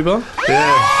 Welcome to Fubar.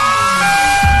 Yeah.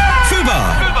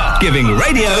 Fubar, giving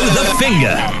radio the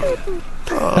finger.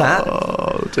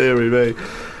 Oh, dearie me.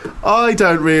 I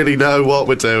don't really know what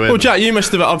we're doing. Well, Jack, you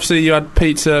must have, obviously you had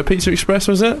Pizza Express,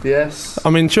 was it? Yes.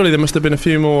 I mean, surely there must have been a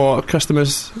few more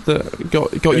customers that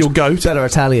got your goat. Bella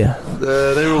Italia.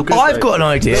 They were all good. I've got an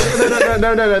idea.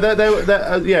 No.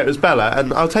 Yeah, it was Bella,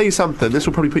 and I'll tell you something. This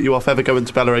will probably put you off ever going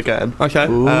to Bella again. Okay.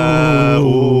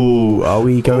 Ooh. Are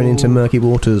we going into murky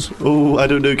waters? Ooh, I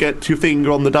don't know. Get your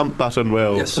finger on the dump button,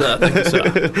 Will. Yes, sir. Thank you,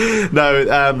 sir.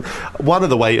 No, one of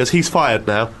the waiters, he's fired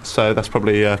now, so that's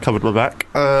probably covered my back.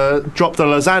 Dropped a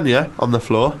lasagna on the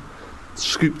floor,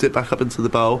 scooped it back up into the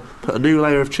bowl, put a new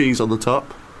layer of cheese on the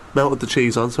top, melted the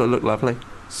cheese on so it looked lovely.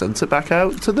 Sent it back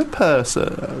out to the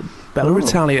person. Bella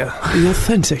Italia, the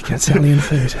authentic Italian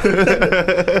food.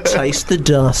 Taste the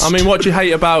dust. I mean, what do you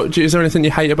hate about... Is there anything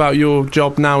you hate about your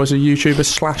job now as a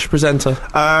YouTuber / presenter?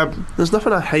 There's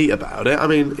nothing I hate about it. I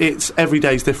mean, it's every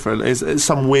day's different. It's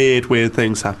some weird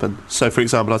things happen. So, for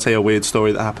example, I'll tell you a weird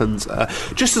story that happened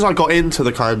just as I got into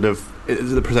the kind of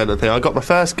the presenter thing. I got my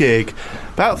first gig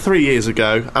about 3 years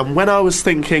ago, and when I was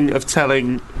thinking of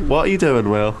telling... What are you doing,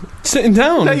 Will? Sitting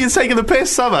down. No, you're taking the piss,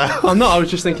 somehow. I'm not. I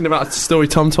was just thinking about a story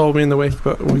Tom told me in the week,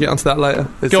 but we'll get onto that later.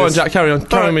 Go on, Jack, carry on.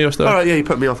 Carry on with your story. Alright, yeah, you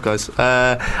put me off, guys.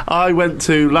 I went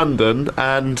to London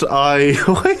and I...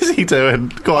 What is he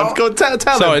doing? Go on, tell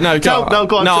Sorry, him. no, go on. No,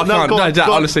 go on. No, I can't. Go on, No, Jack,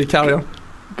 go on. honestly, carry on.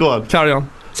 Go on. Carry on.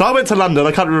 So I went to London,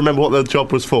 I can't remember what the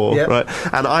job was for, right?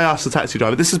 And I asked the taxi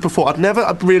driver, this is before, I'd never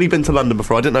really been to London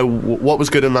before, I didn't know what was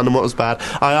good in London, what was bad.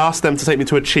 I asked them to take me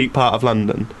to a cheap part of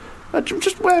London.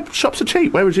 Just where shops are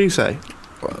cheap, where would you say?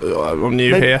 I'm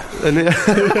new here.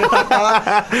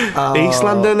 East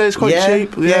London is quite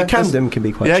cheap. Yeah, Camden can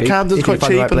be quite cheap. Yeah, Camden's quite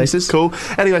cheap. Right places. Cool.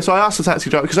 Anyway, so I asked the taxi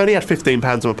driver, because I only had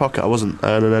 £15 in my pocket, I wasn't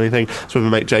earning anything. So with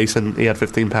my mate Jason, he had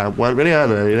 £15, weren't really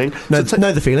earning anything. No,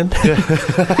 know the feeling.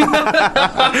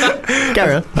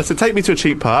 Carry on. I said, take me to a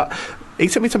cheap part. He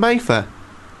took me to Mayfair.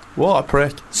 What a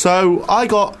prick. So I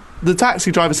got... The taxi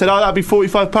driver said, that'd be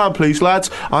 £45, please, lads.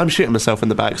 I'm shitting myself in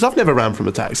the back, because I've never ran from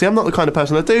a taxi. I'm not the kind of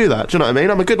person to do that. Do you know what I mean?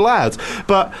 I'm a good lad.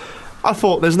 But I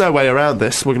thought, there's no way around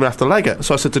this. We're going to have to leg it.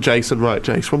 So I said to Jason, right,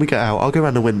 Jace, when we get out, I'll go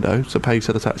around the window, so pay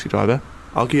to the taxi driver.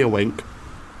 I'll give you a wink.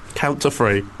 Count to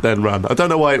 3, then run. I don't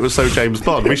know why it was so James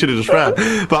Bond. We should have just ran.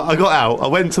 But I got out, I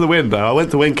went to the window, I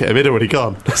went to wink at him, he'd already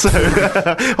gone. So,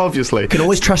 obviously. You can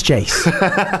always trust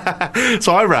Jace.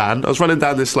 So I ran, I was running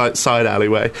down this side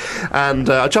alleyway, and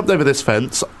I jumped over this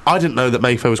fence. I didn't know that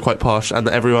Mayfair was quite posh and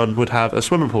that everyone would have a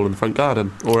swimming pool in the front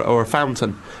garden, or a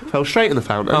fountain. Fell straight in the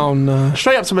fountain. Oh no.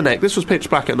 Straight up to my neck. This was pitch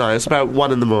black at night, it's about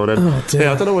 1 in the morning. Oh dear.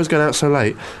 Yeah, I don't know why I was going out so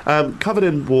late. Covered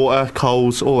in water,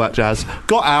 coals, all that jazz.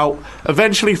 Got out,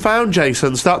 eventually found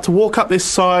Jason, start to walk up this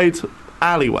side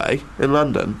alleyway in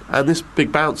London, and this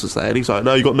big bouncer's there, and he's like,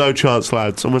 no, you got no chance,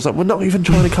 lads. And I was like, we're not even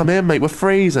trying to come in, mate, we're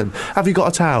freezing. Have you got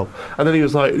a towel? And then he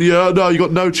was like, yeah, no, you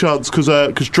got no chance,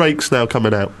 because Drake's now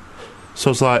coming out. So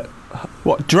I was like,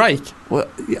 what, Drake? What?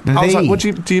 Yeah. I was like, what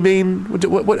do you mean?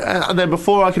 What? And then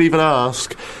before I could even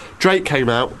ask, Drake came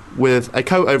out with a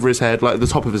coat over his head, like the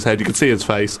top of his head, you could see his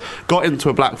face, got into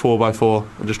a black 4x4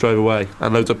 and just drove away,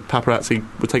 and loads of paparazzi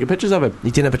were taking pictures of him.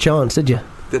 You didn't have a chance, did you?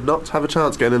 Did not have a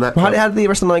chance getting in that Well, car. how did the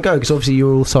rest of the night go? Because obviously you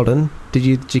were all sodden. Did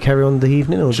you carry on the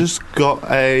evening? Or Just got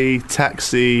a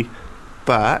taxi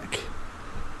back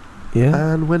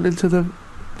and went into the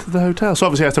hotel. So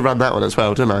obviously I had to run that one as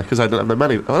well, didn't I? Because I didn't have no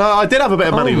money. Well, no, I did have a bit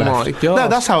of money left. My God. No,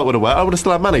 that's how it would have worked. I would have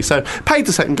still had money. So paid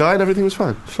the second guy and everything was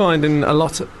fine. Finding a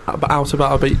lot out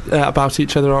about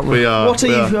each other, aren't we? We are. What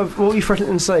are you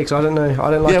threatening to say? Because I don't know. I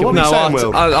don't like it. what No, are you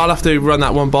saying, Will? I'll have to run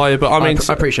that one by you, but I mean,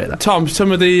 I appreciate that. Tom,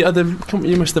 some of the other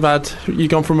you must have had. You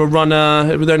gone from a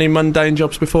runner. Were there any mundane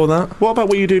jobs before that? What about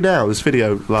what you do now? This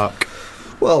video lark.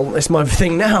 Well, it's my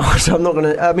thing now, so I'm not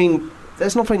going to... I mean,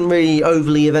 there's nothing really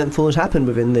overly eventful that's happened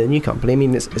within the new company. I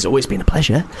mean, it's always been a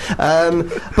pleasure.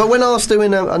 But when I was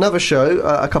doing another show,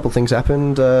 a couple of things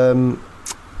happened. On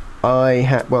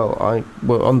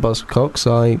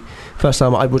Buzzcocks. First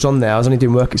time I was on there, I was only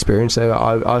doing work experience, so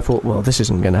I thought, well, this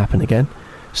isn't going to happen again.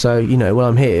 So, when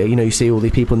I'm here, you see all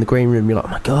the people in the green room, you're like,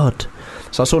 oh my God.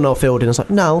 So I saw Noel Fielding, I was like,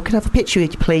 Noel, can I have a picture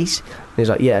with you, please? And he's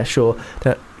like, yeah, sure.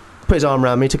 Then put his arm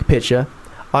around me, took a picture.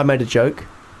 I made a joke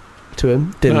to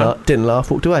him, didn't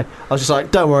laugh, walked away. I was just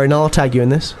like, don't worry, Noel, I'll tag you in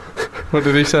this. What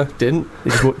did he say? Didn't. He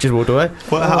just walked away.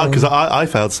 Well, because I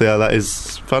failed to see how that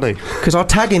is funny. Because I'll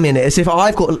tag him in it as if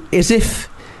I've got... As if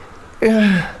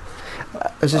I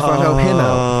help him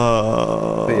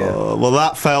out. But yeah. Well,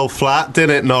 that fell flat,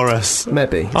 didn't it, Norris?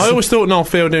 Maybe. I always thought Noel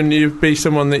Fielding you'd be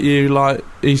someone that you like.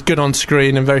 He's good on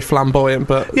screen and very flamboyant,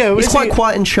 but yeah, he's quite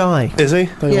quiet and shy. Is he?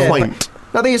 Yeah. Quaint.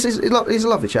 I think he's a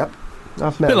lovely chap.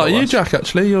 I've met a bit him like you, once. Jack.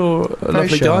 Actually, you're a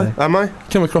lovely shy. guy. Am I?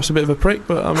 Come across a bit of a prick,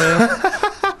 but I mean,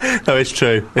 No, it's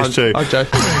true. It's true. I'm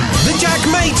joking. The Jack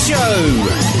Mate Show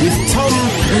with Tom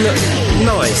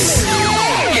Nice.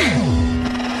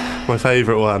 My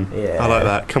favourite one. Yeah. I like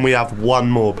that. Can we have one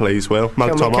more, please, Will?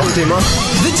 Mug Tom Can we off. do mine?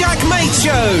 The Jack Mate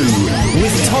Show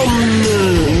with Tom.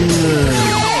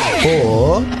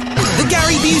 Or The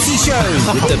Gary Busey Show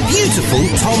with the beautiful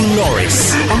Tom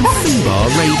Norris on Fubar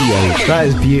Radio. that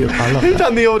is beautiful. I love Who that.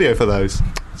 done the audio for those?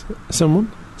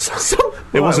 Someone.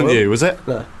 It wasn't Will. you, was it?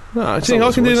 No. No, I think I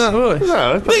can do that voice.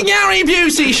 No. The Gary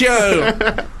Busey Show.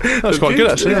 That was quite good,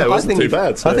 actually. Yeah, it I wasn't think too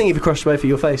bad. So. I think if you crossed both of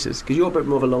your faces, because you're a bit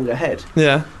more of a longer head.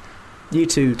 Yeah. you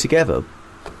two together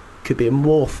could be a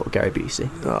morph for Gary Busey.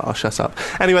 Oh, shut up.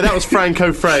 Anyway, that was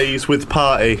Franco Fraze with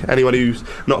Party. Anyone who's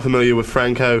not familiar with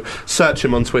Franco, search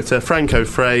him on Twitter. Franco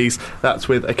Fraze. That's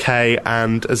with a K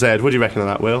and a Z. What do you reckon of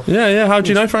that, Will? Yeah. How do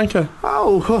you know Franco?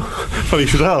 Oh, funny you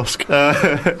should ask.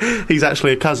 He's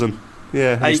actually a cousin.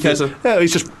 Yeah, A cousin. Yeah,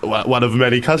 he's just one of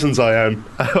many cousins I own.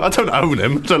 I don't own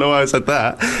him. I don't know why I said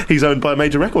that. He's owned by a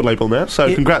major record label now,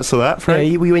 so congrats to that, Frank.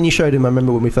 Yeah, when you showed him, I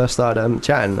remember when we first started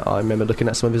chatting, I remember looking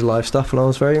at some of his live stuff and I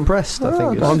was very impressed. I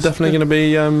think I'm definitely going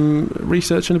to be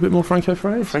researching a bit more Franco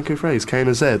Fraze. Franco Fraze, K and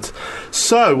a Z.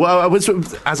 So, well,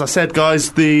 as I said,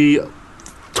 guys, the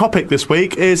topic this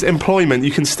week is employment.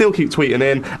 You can still keep tweeting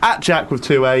in at Jack with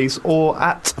 2 A's or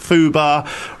at Fubar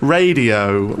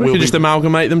Radio. We could just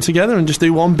amalgamate them together and just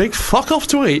do one big fuck off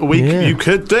tweet. You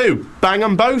could do. Bang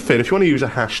them both in. If you want to use a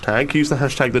hashtag, use the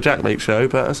hashtag The Jackmate Show,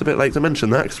 but it's a bit late to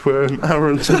mention that because we're an hour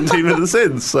and 17 minutes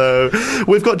in. So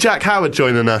we've got Jack Howard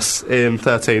joining us in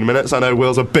 13 minutes. I know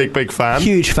Will's a big fan.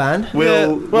 Huge fan.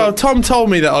 Well, Tom told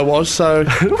me that I was, so...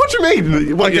 What do you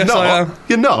mean? What, you're not?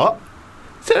 You're not?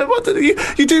 So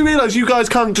you do realise you guys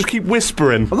can't just keep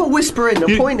whispering. I'm not whispering,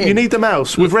 I'm pointing. You need the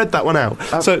mouse. We've read that one out.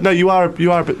 So, no, you're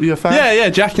a fan? Yeah,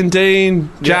 Jack and Dean,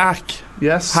 Jack...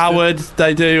 Yes. Howard,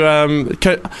 they do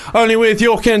only with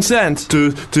your consent.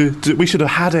 We should have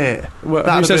had it. Well,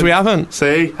 who says we haven't?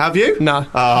 See, have you? No.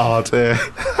 Oh dear.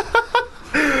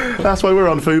 That's why we're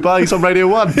on Fubar. He's on Radio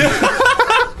 1.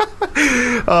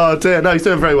 Oh dear. No, he's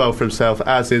doing very well for himself,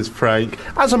 as is Frank.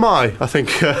 As am I think.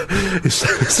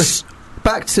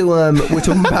 Back to we're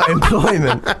talking about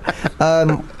employment.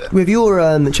 With your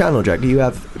channel, Jack, you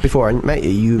have, before I met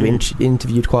you,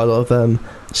 interviewed quite a lot of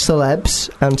celebs,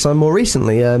 and some more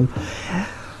recently.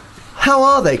 How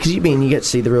are they? Because you get to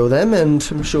see the real them, and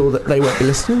I'm sure that they won't be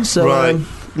listening. So right.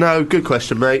 No, good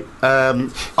question, mate.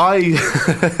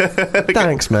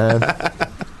 Thanks, man.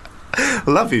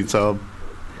 Love you, Tom.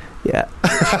 Yeah.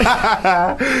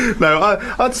 No,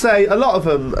 I'd say a lot of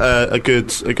them are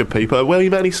good people. Will,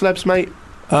 you met any celebs, mate?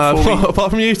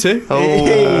 Apart from you two.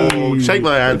 Oh, shake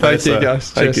my hand. Thank you,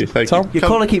 guys. Thank you. Tom? Your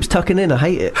collar keeps tucking in. I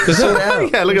hate it.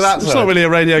 Yeah, look at that. It's not really a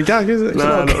radio gag, is it?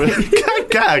 No, not really.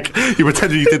 Gag. You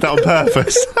pretended you did that on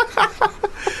purpose.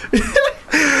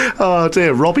 Oh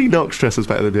dear, Robbie Knox dresses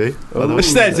better than you.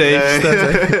 Steady.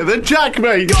 The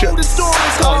Jackmate Show.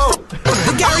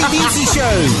 The Gary Busey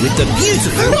Show with the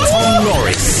beautiful Tom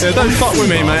Norris. Yeah, don't fuck with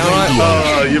me, mate, alright?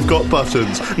 Oh, you've got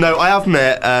buttons. No, I have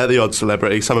met the odd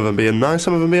celebrity, some of them being nice,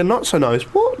 some of them being not so nice.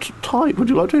 What type would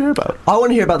you like to hear about? I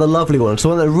want to hear about the lovely ones. The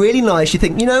one that are really nice, you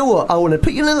think, you know what, I want to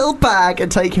put you in a little bag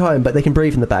and take you home, but they can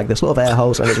breathe in the bag. There's a lot of air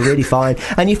holes and it's really fine.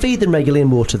 And you feed them regularly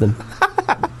and water them.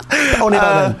 Only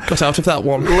about them. Got out of that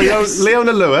one.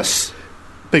 Leona Lewis,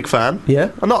 big fan.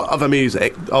 Yeah? Not of her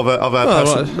music, of her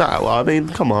person. Right. No, I mean,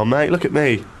 come on, mate, look at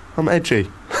me. I'm edgy.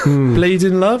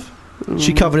 Bleeding Love?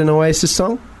 She covered an Oasis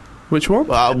song. Which one?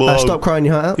 Stop Crying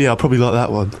Your Heart Out. Yeah, I probably like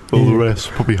that one. All the rest,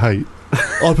 probably hate.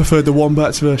 I preferred the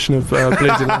Wombats version of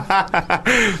Bleeding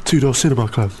Love. Two-Door Cinema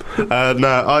Club.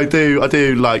 No, I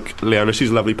do like Leona.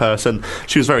 She's a lovely person.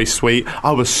 She was very sweet.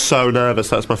 I was so nervous.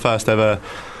 That was my first ever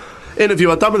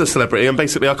interview I'd done with a celebrity, and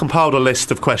basically I compiled a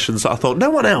list of questions that I thought no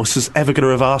one else is ever going to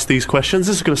have asked these questions.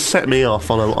 This is going to set me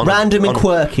off on a random and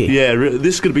quirky. Yeah,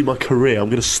 this is going to be my career. I'm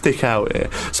going to stick out here.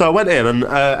 So I went in, and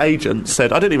agent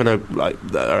said, I didn't even know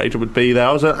that our agent would be there.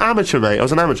 I was an amateur, mate.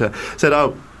 Said,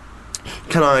 oh,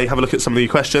 can I have a look at some of the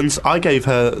questions? I gave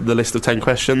her the list of 10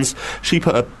 questions. She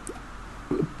put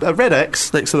a red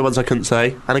X next to the ones I couldn't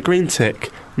say and a green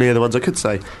tick near the ones I could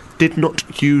say. Did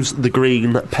not use the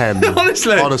green pen.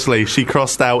 Honestly, she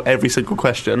crossed out every single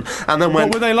question and then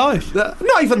went... What were they like?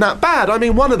 Not even that bad. I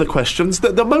mean, one of the questions,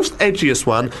 the most edgiest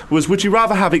one was, would you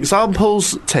rather have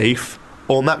Example's teeth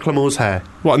or Macklemore's hair?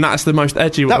 What, and that's the most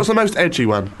edgy one? That was the most edgy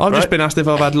one. I've just been asked if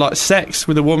I've had, sex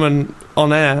with a woman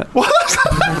on air. What?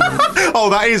 Oh,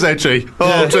 that is edgy.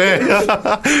 Oh, dear.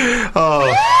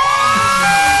 Oh.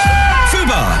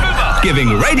 Fubar, giving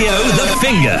radio the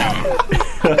finger.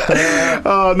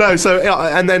 Oh no! So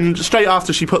and then straight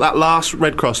after she put that last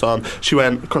red cross on, she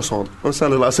went cross on. I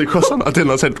sounded like I said cross on. I didn't.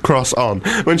 I said cross on.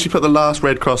 When she put the last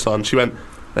red cross on, she went,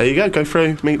 "There you go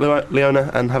through, meet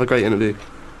Leona, and have a great interview."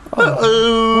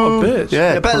 Oh, what a bitch!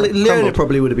 Yeah, but Leona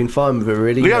probably would have been fine with it,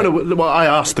 really. Leona, well, I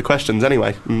asked the questions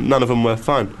anyway. None of them were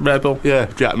fine. Rebel. Yeah,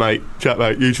 Jack mate,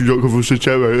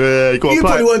 YouTube.com/chat mate. Yeah, go on, you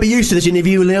probably won't be used to this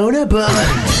interview, Leona, but.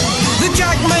 The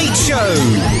Jackmate Show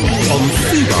on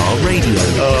Fubar Radio.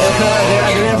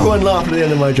 And everyone laughed at the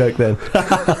end of my joke then.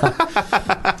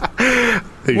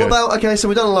 Here you What go. about, okay, so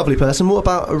we've done a lovely person. What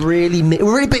about a really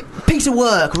big piece of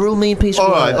work? A real mean piece of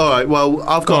work? All right. Well,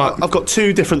 I've got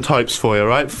two different types for you,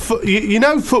 right? You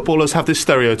know, footballers have this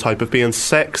stereotype of being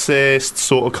sexist,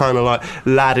 sort of kind of like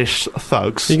laddish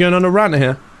thugs. You going on a rant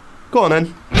here? Go on then.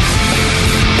 He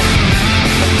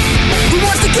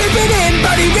wants to keep it in,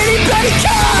 but he really bloody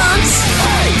can't.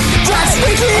 Just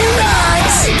weekly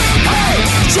rants.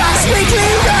 Just weekly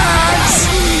rants.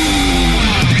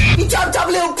 You jumped up,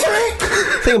 little prick.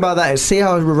 The thing about that is, see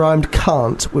how I rhymed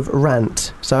can't with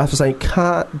rant. So I have to say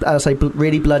can't,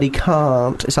 really bloody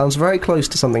can't. It sounds very close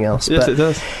to something else. Yes, but it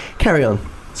does. Carry on.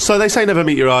 So they say never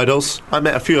meet your idols. I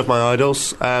met a few of my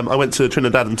idols. I went to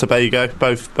Trinidad and Tobago,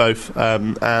 both,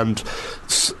 and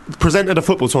presented a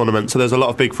football tournament. So there's a lot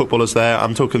of big footballers there.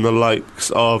 I'm talking the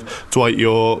likes of Dwight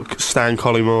York, Stan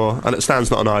Collymore, and Stan's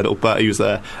not an idol, but he was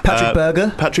there. Patrick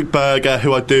Berger. Patrick Berger,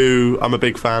 who I'm a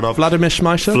big fan of. Vladimir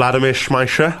Schmeichel. Vladimir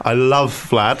Schmeichel. I love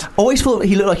Vlad. Always thought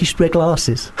he looked like he should wear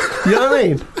glasses. You know what I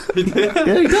mean?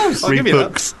 Yeah, he does. Read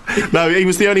books. No, he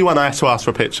was the only one I had to ask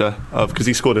for a picture of because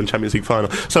he scored in Champions League final.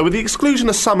 So with the exclusion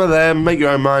of some of them, make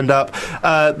your own mind up.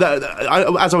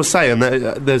 As I was saying,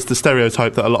 there's the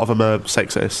stereotype that a lot of them are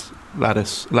sexist,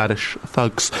 laddish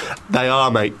thugs. They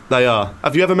are, mate. They are.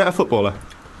 Have you ever met a footballer?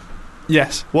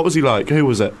 Yes. What was he like? Who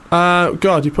was it?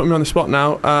 God, you put me on the spot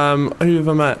now. Who have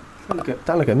I met?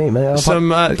 Don't look at me, mate.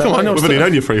 Come on, We've only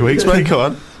known you 3 weeks, mate. Come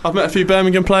on. I've met a few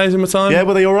Birmingham players in my time. Yeah,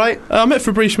 were they all right? I met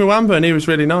Fabrice Mwamba and he was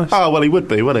really nice. Oh, well, he would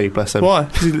be, wouldn't he? Bless him. Why?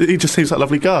 He just seems like a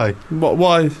lovely guy.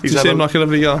 Why? Does he seem like a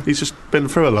lovely guy? He's just been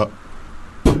through a lot.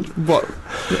 What?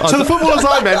 So the footballers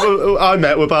I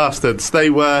met were bastards.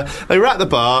 They were at the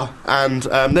bar, and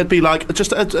there'd be like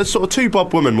just a sort of two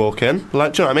bob woman walk in,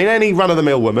 like, do you know what I mean? Any run of the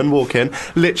mill woman walk in,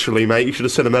 literally, mate. You should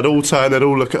have seen them. They'd all turn, they'd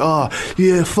all look at, oh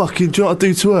yeah, fucking, do you know what I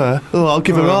do to her? Oh, I'll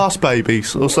give her arse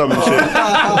babies or something.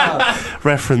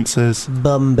 References.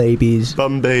 Bum babies.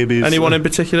 Anyone in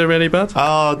particular really bad?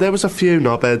 Oh, there was a few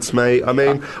knobheads, mate. I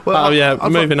mean,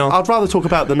 moving on. I'd rather talk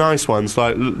about the nice ones,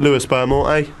 like Lewis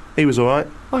Burmorte. He was all right.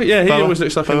 Oh yeah, he always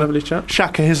looks like a lovely chap.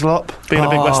 Shaka Hislop, being a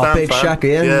big West Ham big fan. Shaka,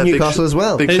 yeah, Newcastle as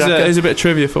well. Here's a bit of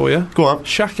trivia for you. Go on.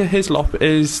 Shaka Hislop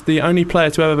is the only player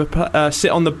to ever sit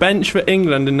on the bench for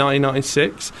England in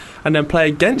 1996 and then play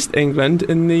against England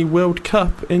in the World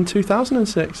Cup in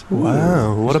 2006.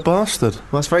 Wow, what a bastard.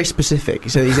 Well, that's very specific.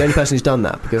 So he's the only person who's done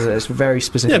that because it's very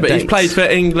specific. Yeah, but dates. he's played for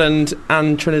England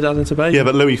and Trinidad and Tobago. Yeah,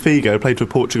 but Luis Figo played for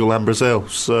Portugal and Brazil,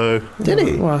 so... Did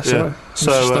he? Well, Yeah.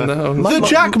 So, the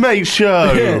Jack Mate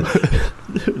Show!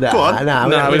 Go on. Nah,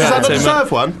 Is that not Mate.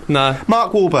 deserve one? No.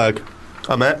 Mark Wahlberg,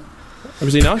 I met.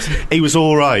 Was he nice? He was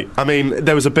all right. I mean,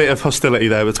 there was a bit of hostility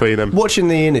there between them. Watching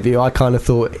the interview, I kind of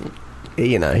thought,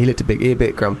 he looked a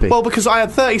bit grumpy. Well, because I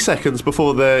had 30 seconds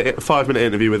before the 5-minute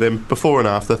interview with him, before and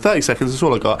after. 30 seconds is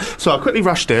all I got. So I quickly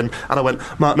rushed in and I went,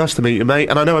 Mark, nice to meet you, mate.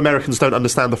 And I know Americans don't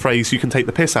understand the phrase, you can take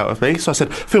the piss out of me. So I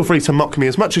said, feel free to mock me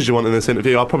as much as you want in this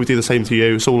interview. I'll probably do the same to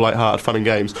you. It's all light-hearted fun and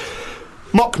games.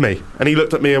 Mock me. And he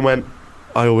looked at me and went,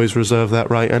 I always reserve that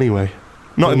right anyway.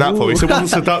 Not in that voice. It wasn't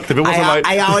seductive. It wasn't like...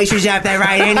 I always reserve that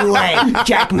right anyway,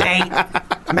 Jack,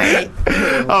 mate.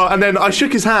 Oh, and then I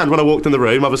shook his hand when I walked in the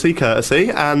room, obviously courtesy,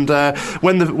 and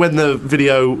when the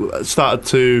video started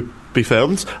to be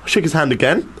filmed, I shook his hand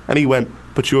again, and he went,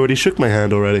 but you already shook my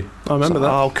hand already. I remember that.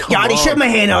 Oh, come on. You already shook my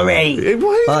hand already. Why did you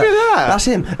do that? That's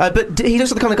him. But he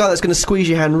looks like the kind of guy that's going to squeeze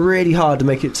your hand really hard to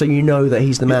make it so you know that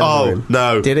he's the man in the Oh, room.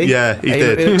 no. Did he? Yeah, he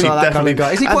did. He looks He like that kind definitely- of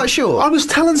guy. Is he And quite short? I was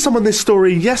telling someone this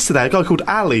story yesterday, a guy called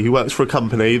Ali, who works for a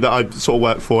company that I sort of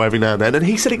work for every now and then, and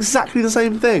he said exactly the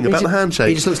same thing about the handshake.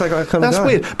 He just looks like that kind of That's guy.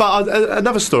 weird. But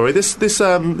another story, this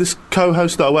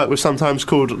co-host that I work with sometimes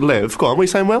called Liv. Go on, what are you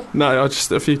saying, Will? No,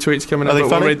 just a few tweets coming Are up. they but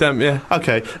funny? We'll read them, yeah.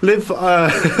 Okay, Liv,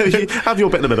 have your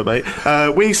bit in a minute, mate. I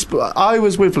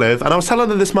was with Liv, and I was telling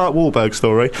her this Mark Wahlberg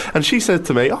story, and she said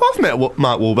to me, oh, I've met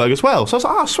Mark Wahlberg as well. So I was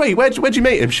like, oh, sweet, where'd you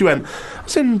meet him? She went, I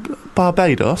was in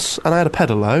Barbados, and I had a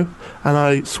pedalo, and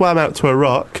I swam out to a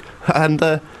rock,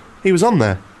 and he was on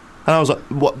there. And I was like,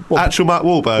 what actual Mark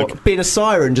Wahlberg? What, being a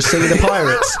siren, just singing the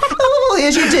Pirates. Oh,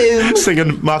 yes you do.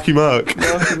 Singing Marky Mark.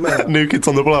 New Kids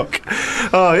on the Block.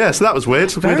 Oh, yeah, so that was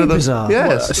weird. Very Weirder than- bizarre.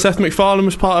 Yes. Seth MacFarlane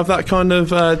was part of that kind of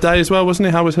day as well, wasn't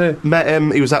he? How was he? Met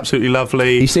him, he was absolutely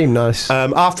lovely. He seemed nice.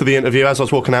 After the interview, as I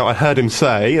was walking out, I heard him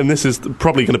say, and this is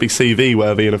probably going to be CV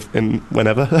worthy in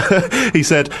whenever, he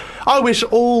said, I wish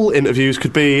all interviews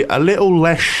could be a little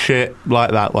less shit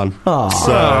like that one. Oh.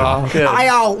 So, yeah.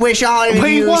 I wish all of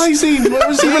Wait, you... why is he?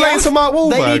 Was he related to Mark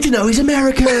Wahlberg? They need to know he's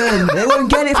American. They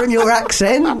won't get it from your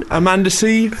accent. Amanda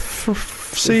C.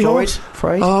 Seahorse.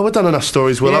 Freud? Oh, we've done enough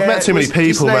stories, Will. I've met too many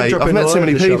people, mate. I've met too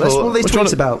many people. That's what these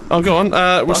tweets about. Oh, go on.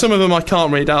 Well, some of them I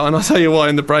can't read out, and I'll tell you why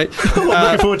in the break.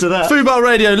 Looking forward to that. Fubar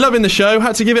Radio, loving the show.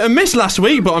 Had to give it a miss last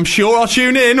week, but I'm sure I'll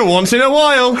tune in once in a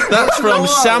while. That's from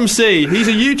Sam C. He's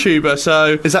a YouTuber,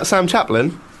 so... Is that Sam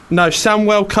Chaplin? No,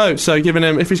 Samwell Coates. So giving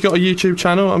him... If he's got a YouTube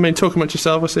channel, I mean, talk about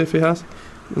yourself, I'll see if he has.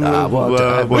 He's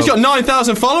got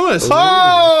 9,000 followers.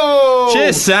 Oh!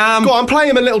 Cheers, Sam. Go on, play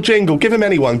him a little jingle. Give him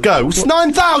anyone. Go. It's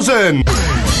 9,000!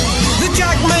 The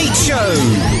Jack Mate Show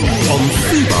on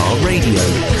Fubar Radio.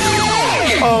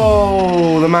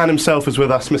 Oh, the man himself is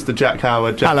with us, Mr. Jack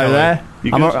Howard. Jack Hello Howard. there.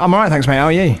 You I'm good? alright, thanks, mate. How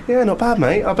are you? Yeah, not bad,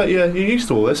 mate. I bet you're used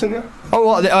to all this, aren't you? Oh,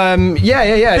 what?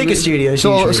 Yeah. Bigger studios,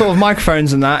 Sort usually. of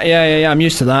microphones and that. Yeah. I'm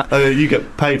used to that. You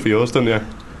get paid for yours, don't you?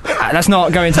 Let's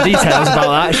not go into details about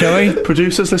that, shall we?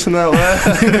 Producers, listen out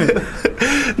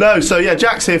there. No, so yeah,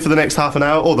 Jack's here for the next half an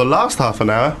hour, or the last half an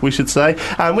hour, we should say,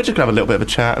 and we're just going to have a little bit of a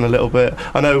chat and a little bit...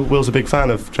 I know Will's a big fan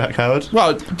of Jack Howard.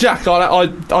 Well, Jack,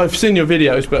 I've seen your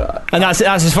videos, but... And that's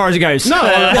as far as it goes. No,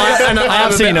 I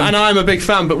have seen them. And I'm a big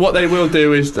fan, but what they will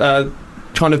do is...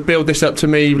 kind of build this up to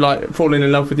me, like falling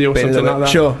in love with you or something like that.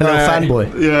 Sure. A little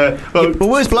fanboy. Yeah. Well, But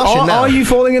Will's blushing now. Are you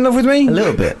falling in love with me? A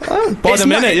little bit. By the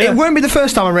minute, yeah. It won't be the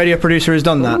first time a radio producer has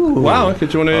done that. Wow, okay,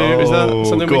 do you want to... is that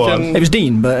something we go can... on. It was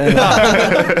Dean, but...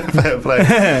 Fair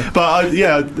play. But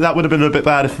yeah, that would have been a bit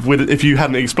bad if you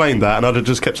hadn't explained that, and I'd have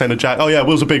just kept saying to Jack, "Oh yeah,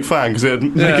 Will's a big fan," because it'd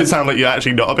make it sound like you're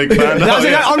actually not a big fan.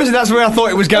 Honestly, that's where I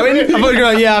thought it was going. I thought it was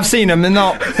going, yeah, I've seen them, they're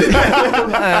not...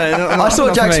 I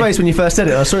saw Jack's face when you first said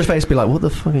it. I saw his face be like, "What the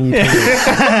fuck are you doing?"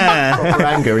 Proper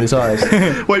anger in his eyes. What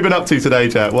have you been up to today,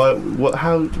 Jack? What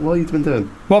have you been doing?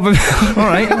 All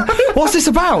right. What's this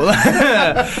about?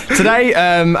 Today,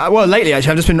 well, lately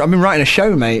actually, I've been writing a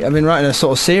show, mate. I've been writing a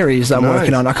sort of series that I'm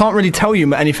working on. I can't really tell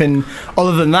you anything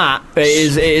other than that. It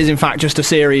is in fact just a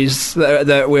series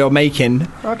that we are making.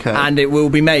 Okay. And it will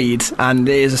be made, and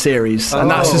it is a series. And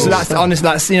that's honestly,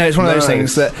 that's it's one of those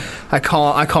things that I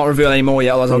can't reveal anymore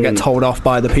yet, otherwise I'll get told off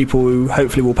by the people who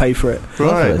hopefully will pay for it.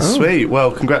 Right, sweet.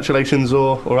 Well, congratulations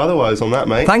or otherwise on that,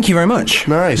 mate. Thank you very much.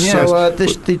 Nice. Yeah, so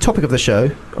the topic of the show,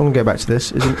 I'm going to go back to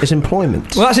this, is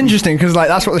employment. Well, that's interesting because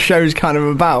that's what the show's kind of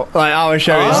about. Like our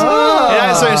show is,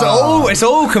 so it's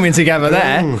all coming together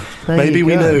there. Maybe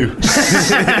we knew.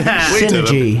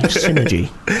 Synergy.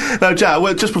 No, Jack.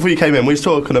 Well, just before you came in, we was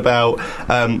talking about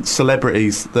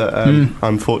celebrities that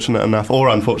I'm fortunate enough or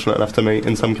unfortunate enough to meet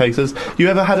in some cases. You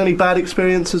ever had any bad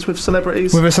experiences with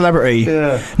celebrities? With a celebrity?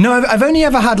 Yeah. No, I've only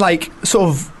ever had like sort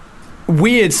of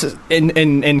weird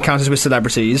in encounters with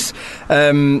celebrities.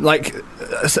 I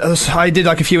did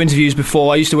like a few interviews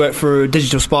before. I used to work for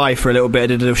Digital Spy for a little bit. I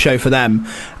did a show for them,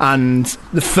 and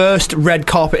the first red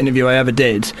carpet interview I ever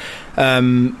did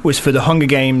was for the Hunger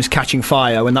Games Catching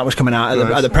Fire when that was coming out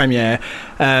at the premiere.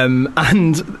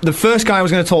 And the first guy I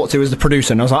was going to talk to was the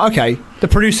producer, and I was like, okay, the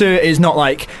producer is not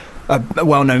like a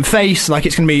well-known face. Like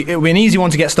it'll be an easy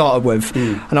one to get started with.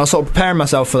 And I was sort of preparing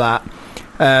myself for that.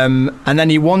 And then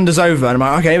he wanders over, and I'm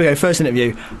like, okay, here we go, first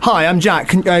interview. Hi, I'm Jack.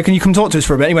 Can you come talk to us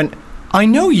for a bit? And he went, I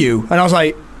know you. And I was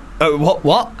like,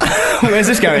 what? Where's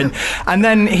this going? And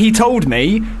then he told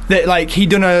me that like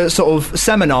he'd done a sort of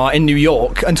seminar in New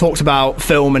York and talked about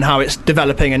film and how it's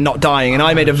developing and not dying. And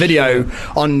I made a video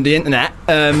on the internet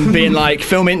being like,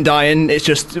 film ain't dying, it's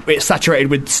saturated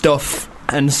with stuff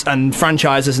and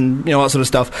franchises and all that sort of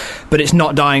stuff, but it's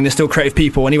not dying, there's still creative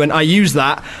people. And he went, I used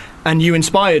that and you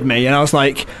inspired me. And I was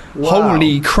like,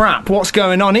 holy crap, what's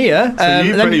going on here? So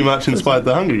you pretty much inspired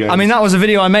the Hunger Games. I mean, that was a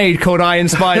video I made called I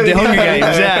Inspired the Hunger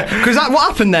Games, because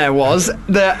what happened there was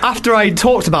that after I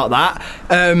talked about that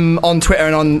on Twitter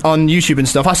and on YouTube and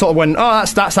stuff, I sort of went, oh,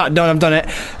 that's that done, I've done it.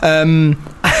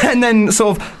 And then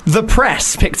sort of the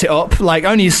press picked it up, like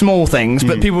only small things,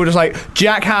 but people were just like,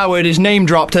 Jack Howard is name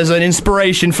dropped as an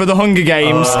inspiration for the Hunger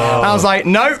Games. And I was like,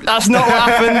 no, that's not what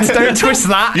happened. Don't twist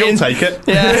that. You'll take it.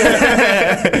 Yeah.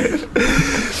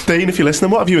 Dean, if you're listening,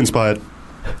 what have you inspired?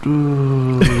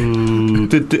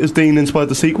 Has Dean inspired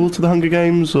the sequel to the Hunger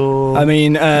Games, or? I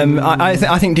mean, I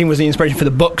think Dean was the inspiration for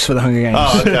the books for the Hunger Games.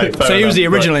 Oh, okay, so he was the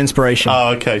original inspiration. Oh,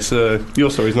 okay. So your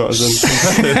story's not as.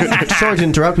 Sorry to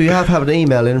interrupt. We have had an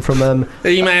email in from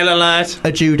email alert.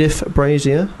 A Judith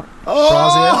Brazier.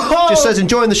 Brazier just says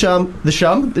enjoying the show.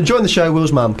 Enjoying the show.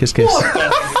 Will's mum. Kiss kiss.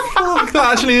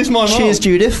 That actually is my mum. Cheers,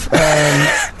 Judith.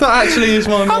 That actually is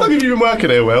my mum. How long have you been working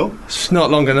here, Will? It's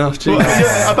not long enough.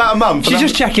 About a month. She's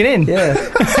just checking in. Yeah.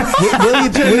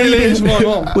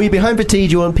 Will you be home for tea?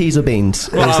 Do you want peas or beans?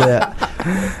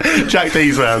 Jack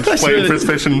D's round, waiting for his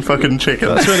fish and fucking chicken.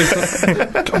 That's really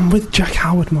fun. I'm with Jack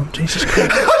Howard, Mum. Jesus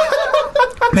Christ.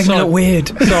 Make me look weird.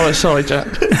 Sorry, Jack.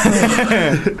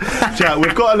 Jack,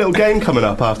 we've got a little game coming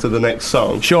up after the next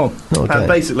song. Sure. Okay. And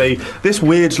basically, this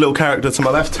weird little character to my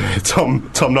left here, Tom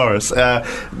Norris,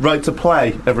 writes a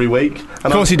play every week. And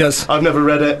Of course he does. I've never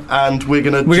read it, and we're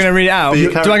gonna read it out. be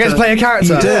a Do I get to play a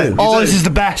character? You do. Oh, You this do. is the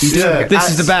best. You do. This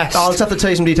is the best. I'll just have to tell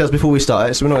you some details before we start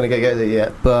it, so we're not going to get there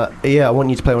yet. But yeah, I want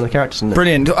you to play one of the characters in it.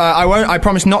 Brilliant. I won't. I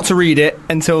promise not to read it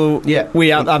until we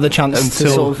have the chance to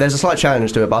Until sort of. there's a slight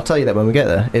challenge to it, but I'll tell you that when we get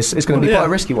there. It's going to be quite a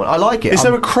risky one. I like it. Is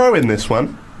there a crow in this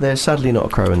one? There's sadly not a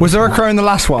crow in Was this there a one. crow in the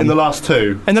last one? In the last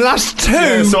two? In the last two?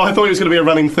 Yeah, so I thought it was going to be a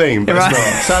running theme, but Right. it's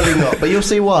not. Sadly not, but you'll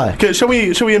see why. Okay, shall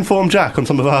we inform Jack on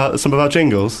some of our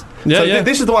jingles? Yeah, so yeah.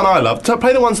 This is the one I love.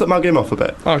 Play the ones that mug him off a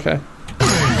bit. Okay.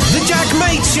 The Jack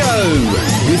Mate Show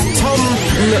with Tom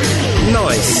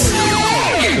Nice.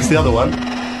 It's the other one.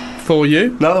 For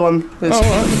you. Another one. Is Oh, all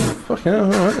right. Fucking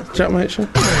hell, all right. Jack Mate Show.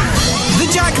 The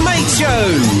Jack Mate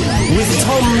Show with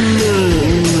Tom.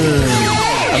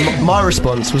 My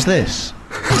response was this.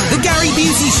 The Gary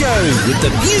Beauty Show with the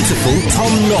beautiful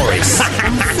Tom Norris on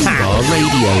Fubar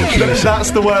Radio.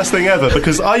 That's the worst thing ever,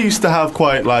 because I used to have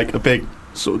quite like a big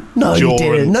sort of No, jaw. you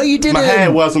didn't. and No, you didn't. My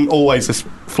hair wasn't always this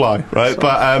fly, right?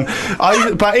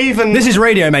 But even This is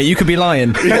radio, mate. You could be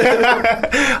lying.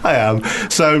 I am.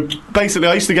 So basically,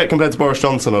 I used to get compared to Boris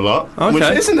Johnson a lot, which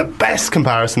Okay. isn't the best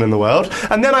comparison in the world.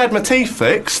 And then I had my teeth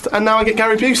fixed, and now I get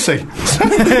Gary Busey. So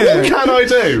what can I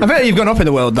do? I bet you've gone up in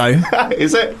the world, though.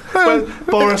 Is it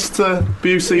Boris to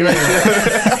Busey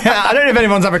ratio? I don't know if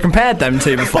anyone's ever compared them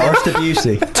to before. Boris to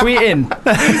Busey. Tweet in.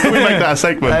 Can we make that a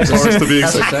segment? Boris to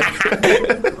Busey.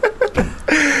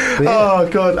 Oh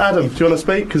God, Adam, do you want to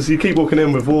speak? Because you keep walking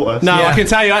in with water. No, Yeah. I can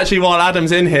tell you actually while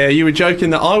Adam's in here, you were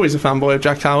joking that I was a fanboy of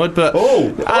Jack Howard, but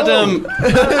Adam...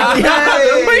 What are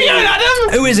you doing, Adam?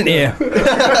 Who isn't here?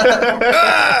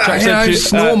 Jack said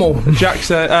it's normal. Jack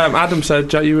said, Adam said,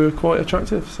 Jack, you were quite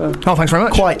attractive, so... Oh, thanks very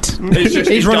much. Quite.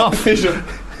 He's run off.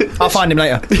 I'll find him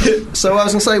later. So I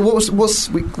was going to say,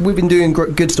 we've been doing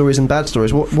good stories and bad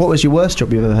stories. What was your worst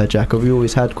job you've ever had, Jack? Or have you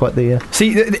always had quite the...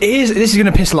 See, this is going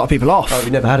to piss a lot of people off. Oh, have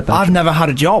you never had a bad I've never had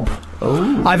a job.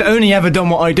 Oh. I've only ever done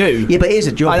what I do. Yeah, but it is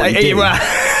a job. what you do.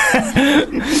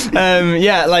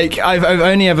 Yeah, like I've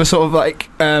only ever sort of like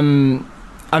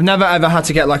I've never ever had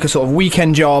to get like a sort of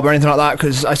weekend job or anything like that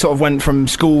because I sort of went from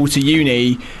school to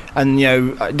uni, and you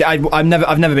know I've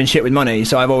never been shit with money,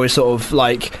 so I've always sort of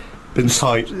like Been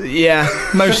tight. yeah,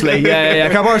 mostly yeah.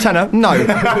 Can I borrow a tenner? No,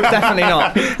 definitely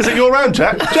not. Is it your round,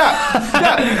 Jack?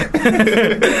 Jack.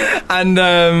 And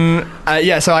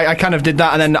yeah, so I kind of did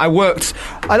that, and then I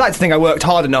like to think I worked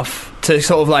hard enough to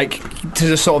sort of like to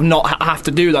just sort of not have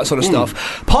to do that sort of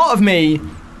stuff. Part of me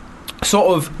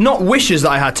sort of not wishes that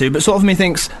I had to, but sort of me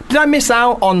thinks, did I miss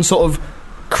out on sort of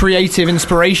creative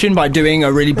inspiration by doing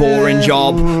a really boring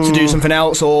job to do something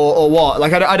else, or what?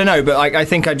 Like I don't know, but like I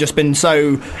think I've just been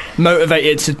so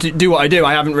motivated to do what I do.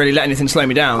 I haven't really let anything slow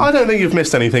me down. I don't think you've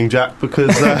missed anything, Jack,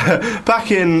 because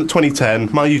back in 2010,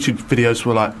 my YouTube videos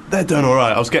were like, they're doing all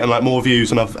right. I was getting like more views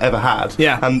than I've ever had.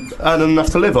 Yeah. And earning enough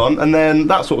to live on, and then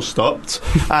that sort of stopped.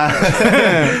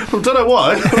 Well, don't know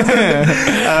why.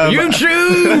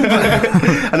 YouTube.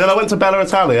 And then I went to Bella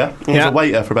Italia and was Yeah. a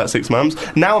waiter for about 6 months.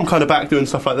 Now I'm kind of back doing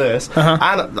stuff like this, and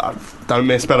I don't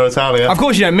miss Bella Italia. Of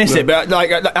course you don't miss it, but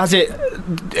like has it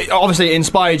obviously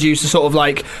inspired you to sort of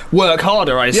like work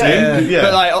harder, I assume. Yeah.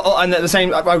 But like and at the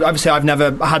same, obviously I've never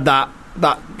had that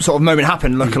sort of moment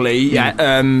happen, luckily, yet.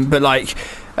 But like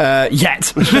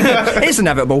yet it's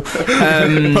inevitable.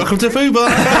 Welcome to Fubar.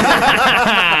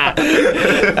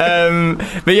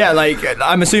 But yeah, like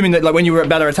I'm assuming that like when you were at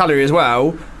Bella Italia as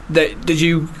well, that did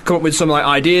you come up with some like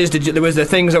ideas? Was there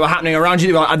things that were happening around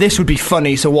you? Like, this would be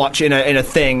funny to watch in a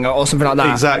thing or something like that.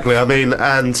 Exactly. I mean,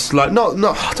 and like, not.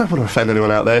 I don't want to offend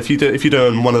anyone out there. If you're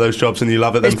doing one of those jobs and you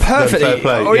love it, then It's perfectly, then fair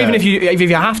play. or Yeah. even if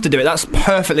you have to do it, that's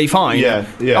perfectly fine. Yeah.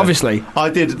 Obviously. I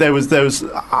did. There was.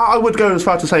 I would go as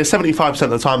far to say 75% of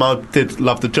the time I did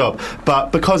love the job,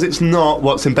 but because it's not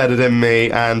what's embedded in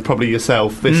me, and probably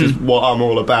yourself, this is what I'm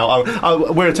all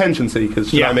about. We're attention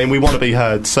seekers. You know what I mean, we want to be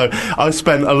heard. So I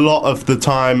spent a lot of the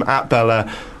time at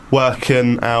Bella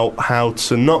working out how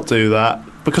to not do that,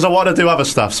 because I want to do other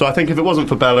stuff. So I think if it wasn't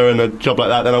for Bella and a job like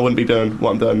that, then I wouldn't be doing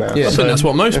what I'm doing now. I think that's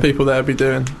what most people there would be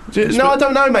doing. No, I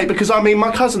don't know, mate, because I mean,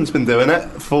 my cousin's been doing it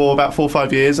for about 4 or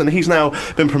 5 years, and he's now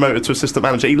been promoted to assistant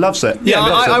manager. He loves it. Yeah, He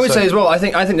loves I it, would so- say as well. I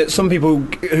think that some people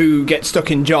who get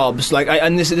stuck in jobs, like,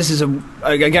 and this is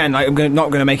again, like, not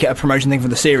going to make it a promotion thing for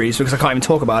the series because I can't even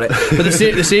talk about it. But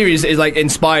the series is like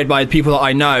inspired by people that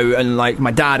I know and like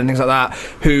my dad and things like that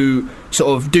who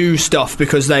sort of do stuff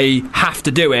because they have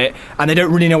to do it and they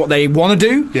don't really know what they want to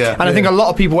do. Yeah. And I think a lot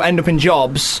of people end up in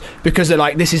jobs because they're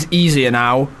like, this is easier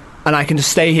now. And I can just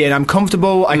stay here and I'm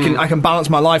comfortable. I can balance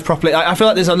my life properly. I feel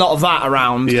like there's a lot of that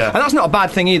around, Yeah. and that's not a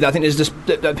bad thing either. I think there's just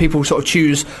that people sort of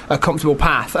choose a comfortable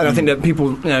path, and I think that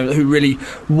people, who really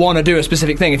want to do a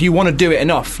specific thing, if you want to do it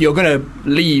enough, you're going to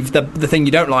leave the thing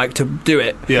you don't like to do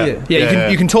it.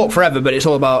 You can talk forever, but it's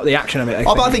all about the action of it.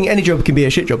 But I think any job can be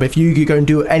a shit job. If you go and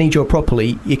do any job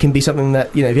properly, it can be something that,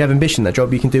 if you have ambition in that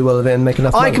job, you can do well with it and make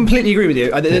enough money. I completely agree with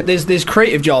you. There's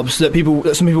creative jobs that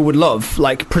some people would love.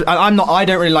 Like I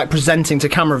don't really like presenting to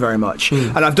camera very much,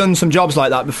 and I've done some jobs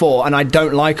like that before, and I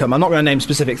don't like them. I'm not going to name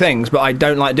specific things, but I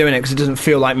don't like doing it because it doesn't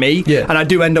feel like me, and I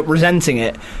do end up resenting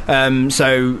it.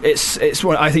 So it's.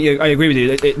 I think I agree with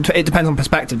you. It depends on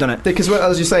perspective, doesn't it? Because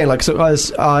as you're saying, like, so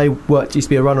as I used to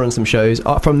be a runner on some shows.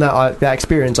 From that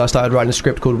experience, I started writing a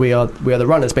script called "We Are the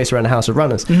Runners," based around a house of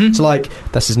runners. So like,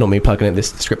 this is not me plugging it.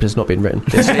 This script has not been written.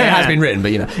 It has been written,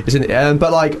 but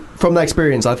but like from that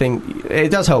experience, I think it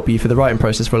does help you for the writing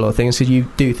process for a lot of things, because you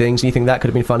do things and you think that could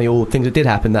have been funny, or things that did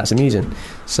happen that's amusing.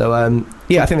 So I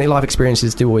think that life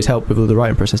experiences do always help with all the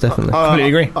writing process. Definitely, completely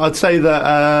agree. I'd say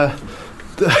that.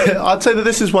 I'd say that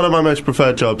this is one of my most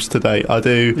preferred jobs to date. I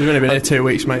do. You've only been here 2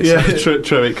 weeks, mate. Yeah, so.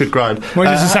 true. It could grind.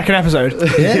 Well, this is the second episode.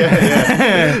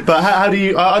 Yeah. But how do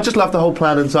you? I just love the whole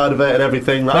planning side of it and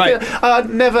everything. Like, Right. I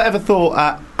never ever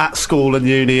thought at school and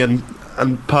uni and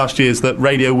past years that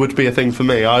radio would be a thing for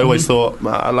me. I always thought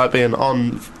I like being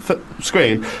on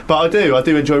screen, but I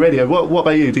do enjoy radio. What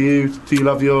about you? Do you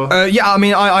love your? I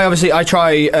mean, I obviously I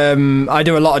try. I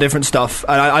do a lot of different stuff,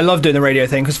 and I love doing the radio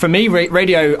thing, because for me,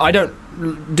 radio, I don't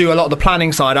do a lot of the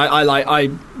planning side. I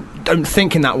don't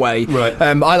think in that way. Right.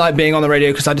 I like being on the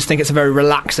radio because I just think it's a very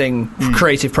relaxing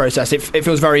creative process. It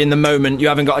feels very in the moment. You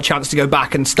haven't got a chance to go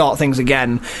back and start things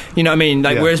again. You know what I mean?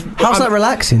 Like, whereas how's that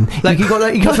relaxing? Like,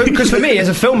 because for me as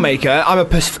a filmmaker,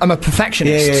 I'm a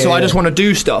perfectionist, so I just want to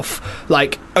do stuff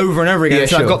like over and over again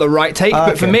until I've got the right take.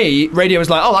 But for me, radio is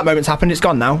like, oh, that moment's happened, it's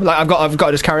gone now. Like I've got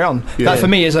to just carry on. That for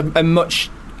me is a much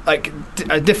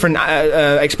a different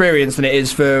experience than it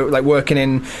is for like working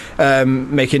in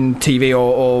making TV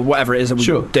or whatever it is that we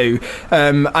do.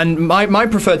 And my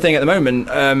preferred thing at the moment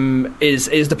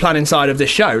is the planning side of this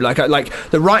show. Like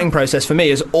the writing process for me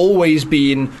has always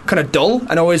been kind of dull,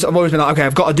 and I've always been like, okay,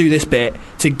 I've got to do this bit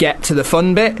to get to the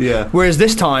fun bit. Yeah. Whereas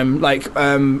this time, like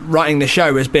writing this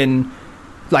show has been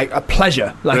like a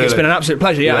pleasure. Like It's been an absolute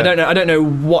pleasure. Yeah. I don't know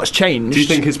what's changed. Do you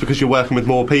think it's because you're working with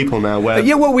more people now? Where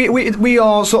well, we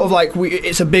are sort of like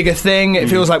it's a bigger thing. It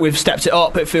feels like we've stepped it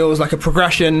up. It feels like a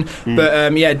progression.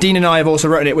 But Dean and I have also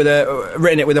written it with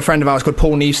a friend of ours called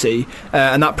Paul Newsey,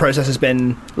 and that process has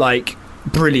been like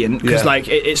brilliant, because like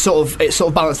it sort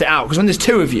of balanced it out, because when there's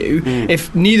two of you,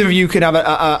 if neither of you can have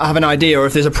an idea, or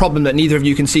if there's a problem that neither of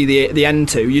you can see the end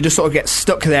to, you just sort of get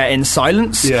stuck there in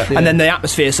silence, and then the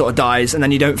atmosphere sort of dies, and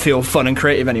then you don't feel fun and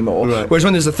creative anymore. Whereas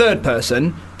when there's a third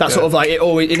person, that sort of like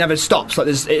it never stops. Like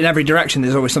there's in every direction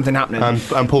there's always something happening.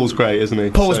 And Paul's great, isn't he?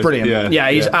 Paul's brilliant.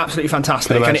 He's absolutely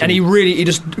fantastic, and he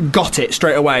just got it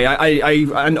straight away.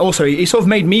 And also he sort of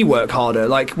made me work harder.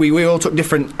 Like we all took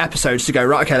different episodes to go,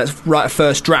 right, okay, let's write a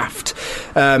first draft.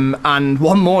 And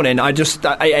one morning I just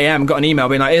at 8 a.m. got an email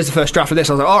being like, here's the first draft of this.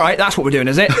 I was like, all right, that's what we're doing,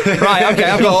 is it? Right, okay,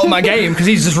 I've got all my game, because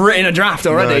he's just written a draft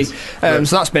already. So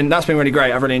that's been really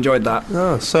great. I've really enjoyed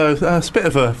that. So it's a bit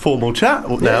of a formal chat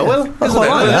now. Well, I quite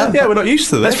like that. Yeah, we're not used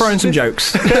to this. Let's throw in some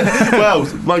jokes. Well,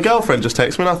 my girlfriend just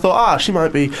texted me, and I thought, she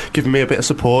might be giving me a bit of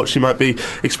support. She might be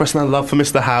expressing her love for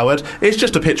Mr. Howard. It's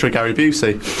just a picture of Gary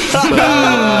Busey. So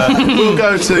we'll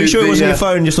go to. Are you sure it wasn't your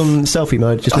phone just on selfie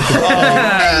mode? Just The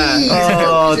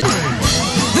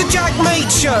Jack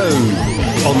Mate Show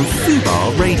on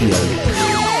Fubar Radio.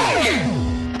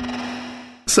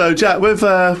 So, Jack, we've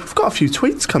got a few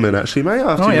tweets coming, actually, mate,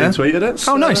 after you tweeted it.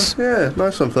 So, nice. Yeah,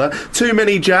 nice one for that. Too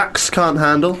many Jacks can't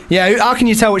handle. Yeah, how can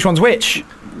you tell which one's which?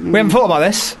 We haven't thought about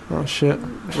this. Oh, shit.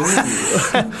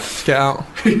 Let's get out.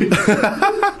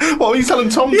 What were you telling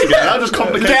Tom to get? I just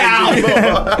complicated. Get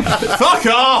out! Fuck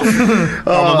off!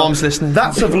 My mum's listening.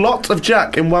 That's a lot of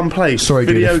Jack in one place. Sorry,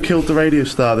 Video Judith. killed the radio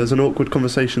star. There's an awkward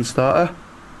conversation starter.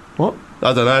 What?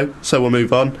 I don't know, so we'll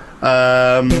move on.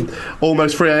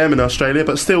 Almost 3 a.m. in Australia,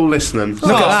 but still listening.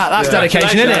 Look at that, that's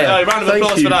dedication, isn't it? Round of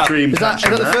applause Thank you, for that. Dream Is that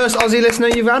the first Aussie listener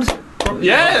you've had?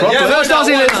 Yeah, First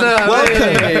Aussie listener.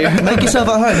 Welcome. Make yourself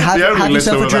at home. The only Have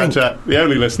listener yourself a with that, drink. Jack. The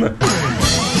only listener.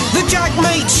 The Jack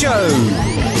Mate Show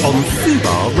on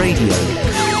Fubar Radio.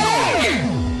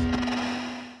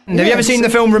 Have you ever seen the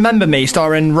film Remember Me,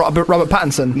 starring Robert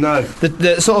Pattinson? No.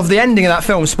 The sort of the ending of that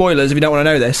film, spoilers if you don't want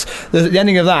to know this, the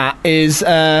ending of that is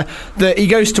that he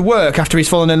goes to work after he's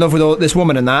fallen in love with this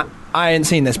woman and that. I ain't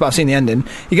seen this, but I've seen the ending.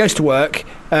 He goes to work,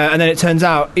 and then it turns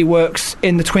out he works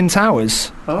in the Twin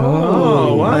Towers.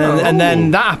 Oh, wow. And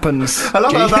then that happens. I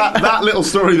love how that little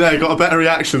story there got a better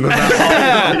reaction than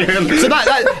that. So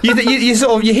that you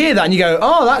sort of you hear that and you go,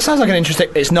 oh, that sounds like an interesting.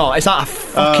 It's not. It's out of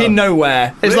fucking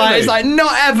nowhere. It's really? it's like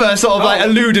not ever sort of like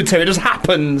alluded to. It just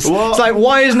happens. What? It's like,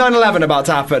 why is 9/11 about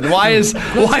to happen? Why is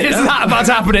that about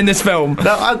to happen in this film?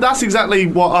 No, that's exactly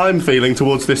what I'm feeling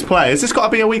towards this play. Has this got to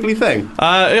be a weekly thing?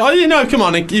 Come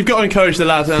on, you've got to encourage the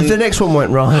lads. If the next one went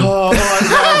right. Oh,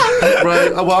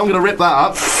 right. Well, I'm going to rip that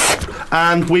up,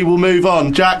 and we will move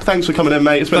on. Jack, thanks for coming in,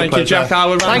 mate. It's been a pleasure. Thank you, Jack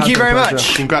Howard. Thank you very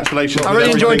much. Congratulations. I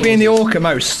really enjoyed being the orca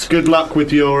most. Good luck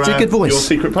with your It's a good voice. your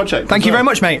secret project. Thank you very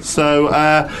much, mate.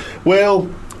 So, Will,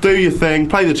 do your thing,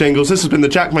 play the jingles. This has been the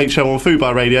Jack Mate Show on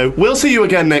Fubar Radio. We'll see you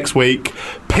again next week.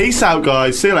 Peace out,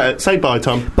 guys. See you later. Say bye,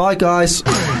 Tom. Bye, guys.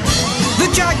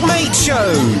 The Jack Mate Show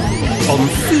on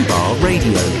Fubar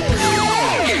Radio.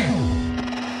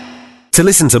 To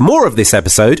listen to more of this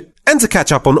episode and to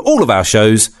catch up on all of our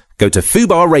shows, go to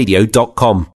fubarradio.com.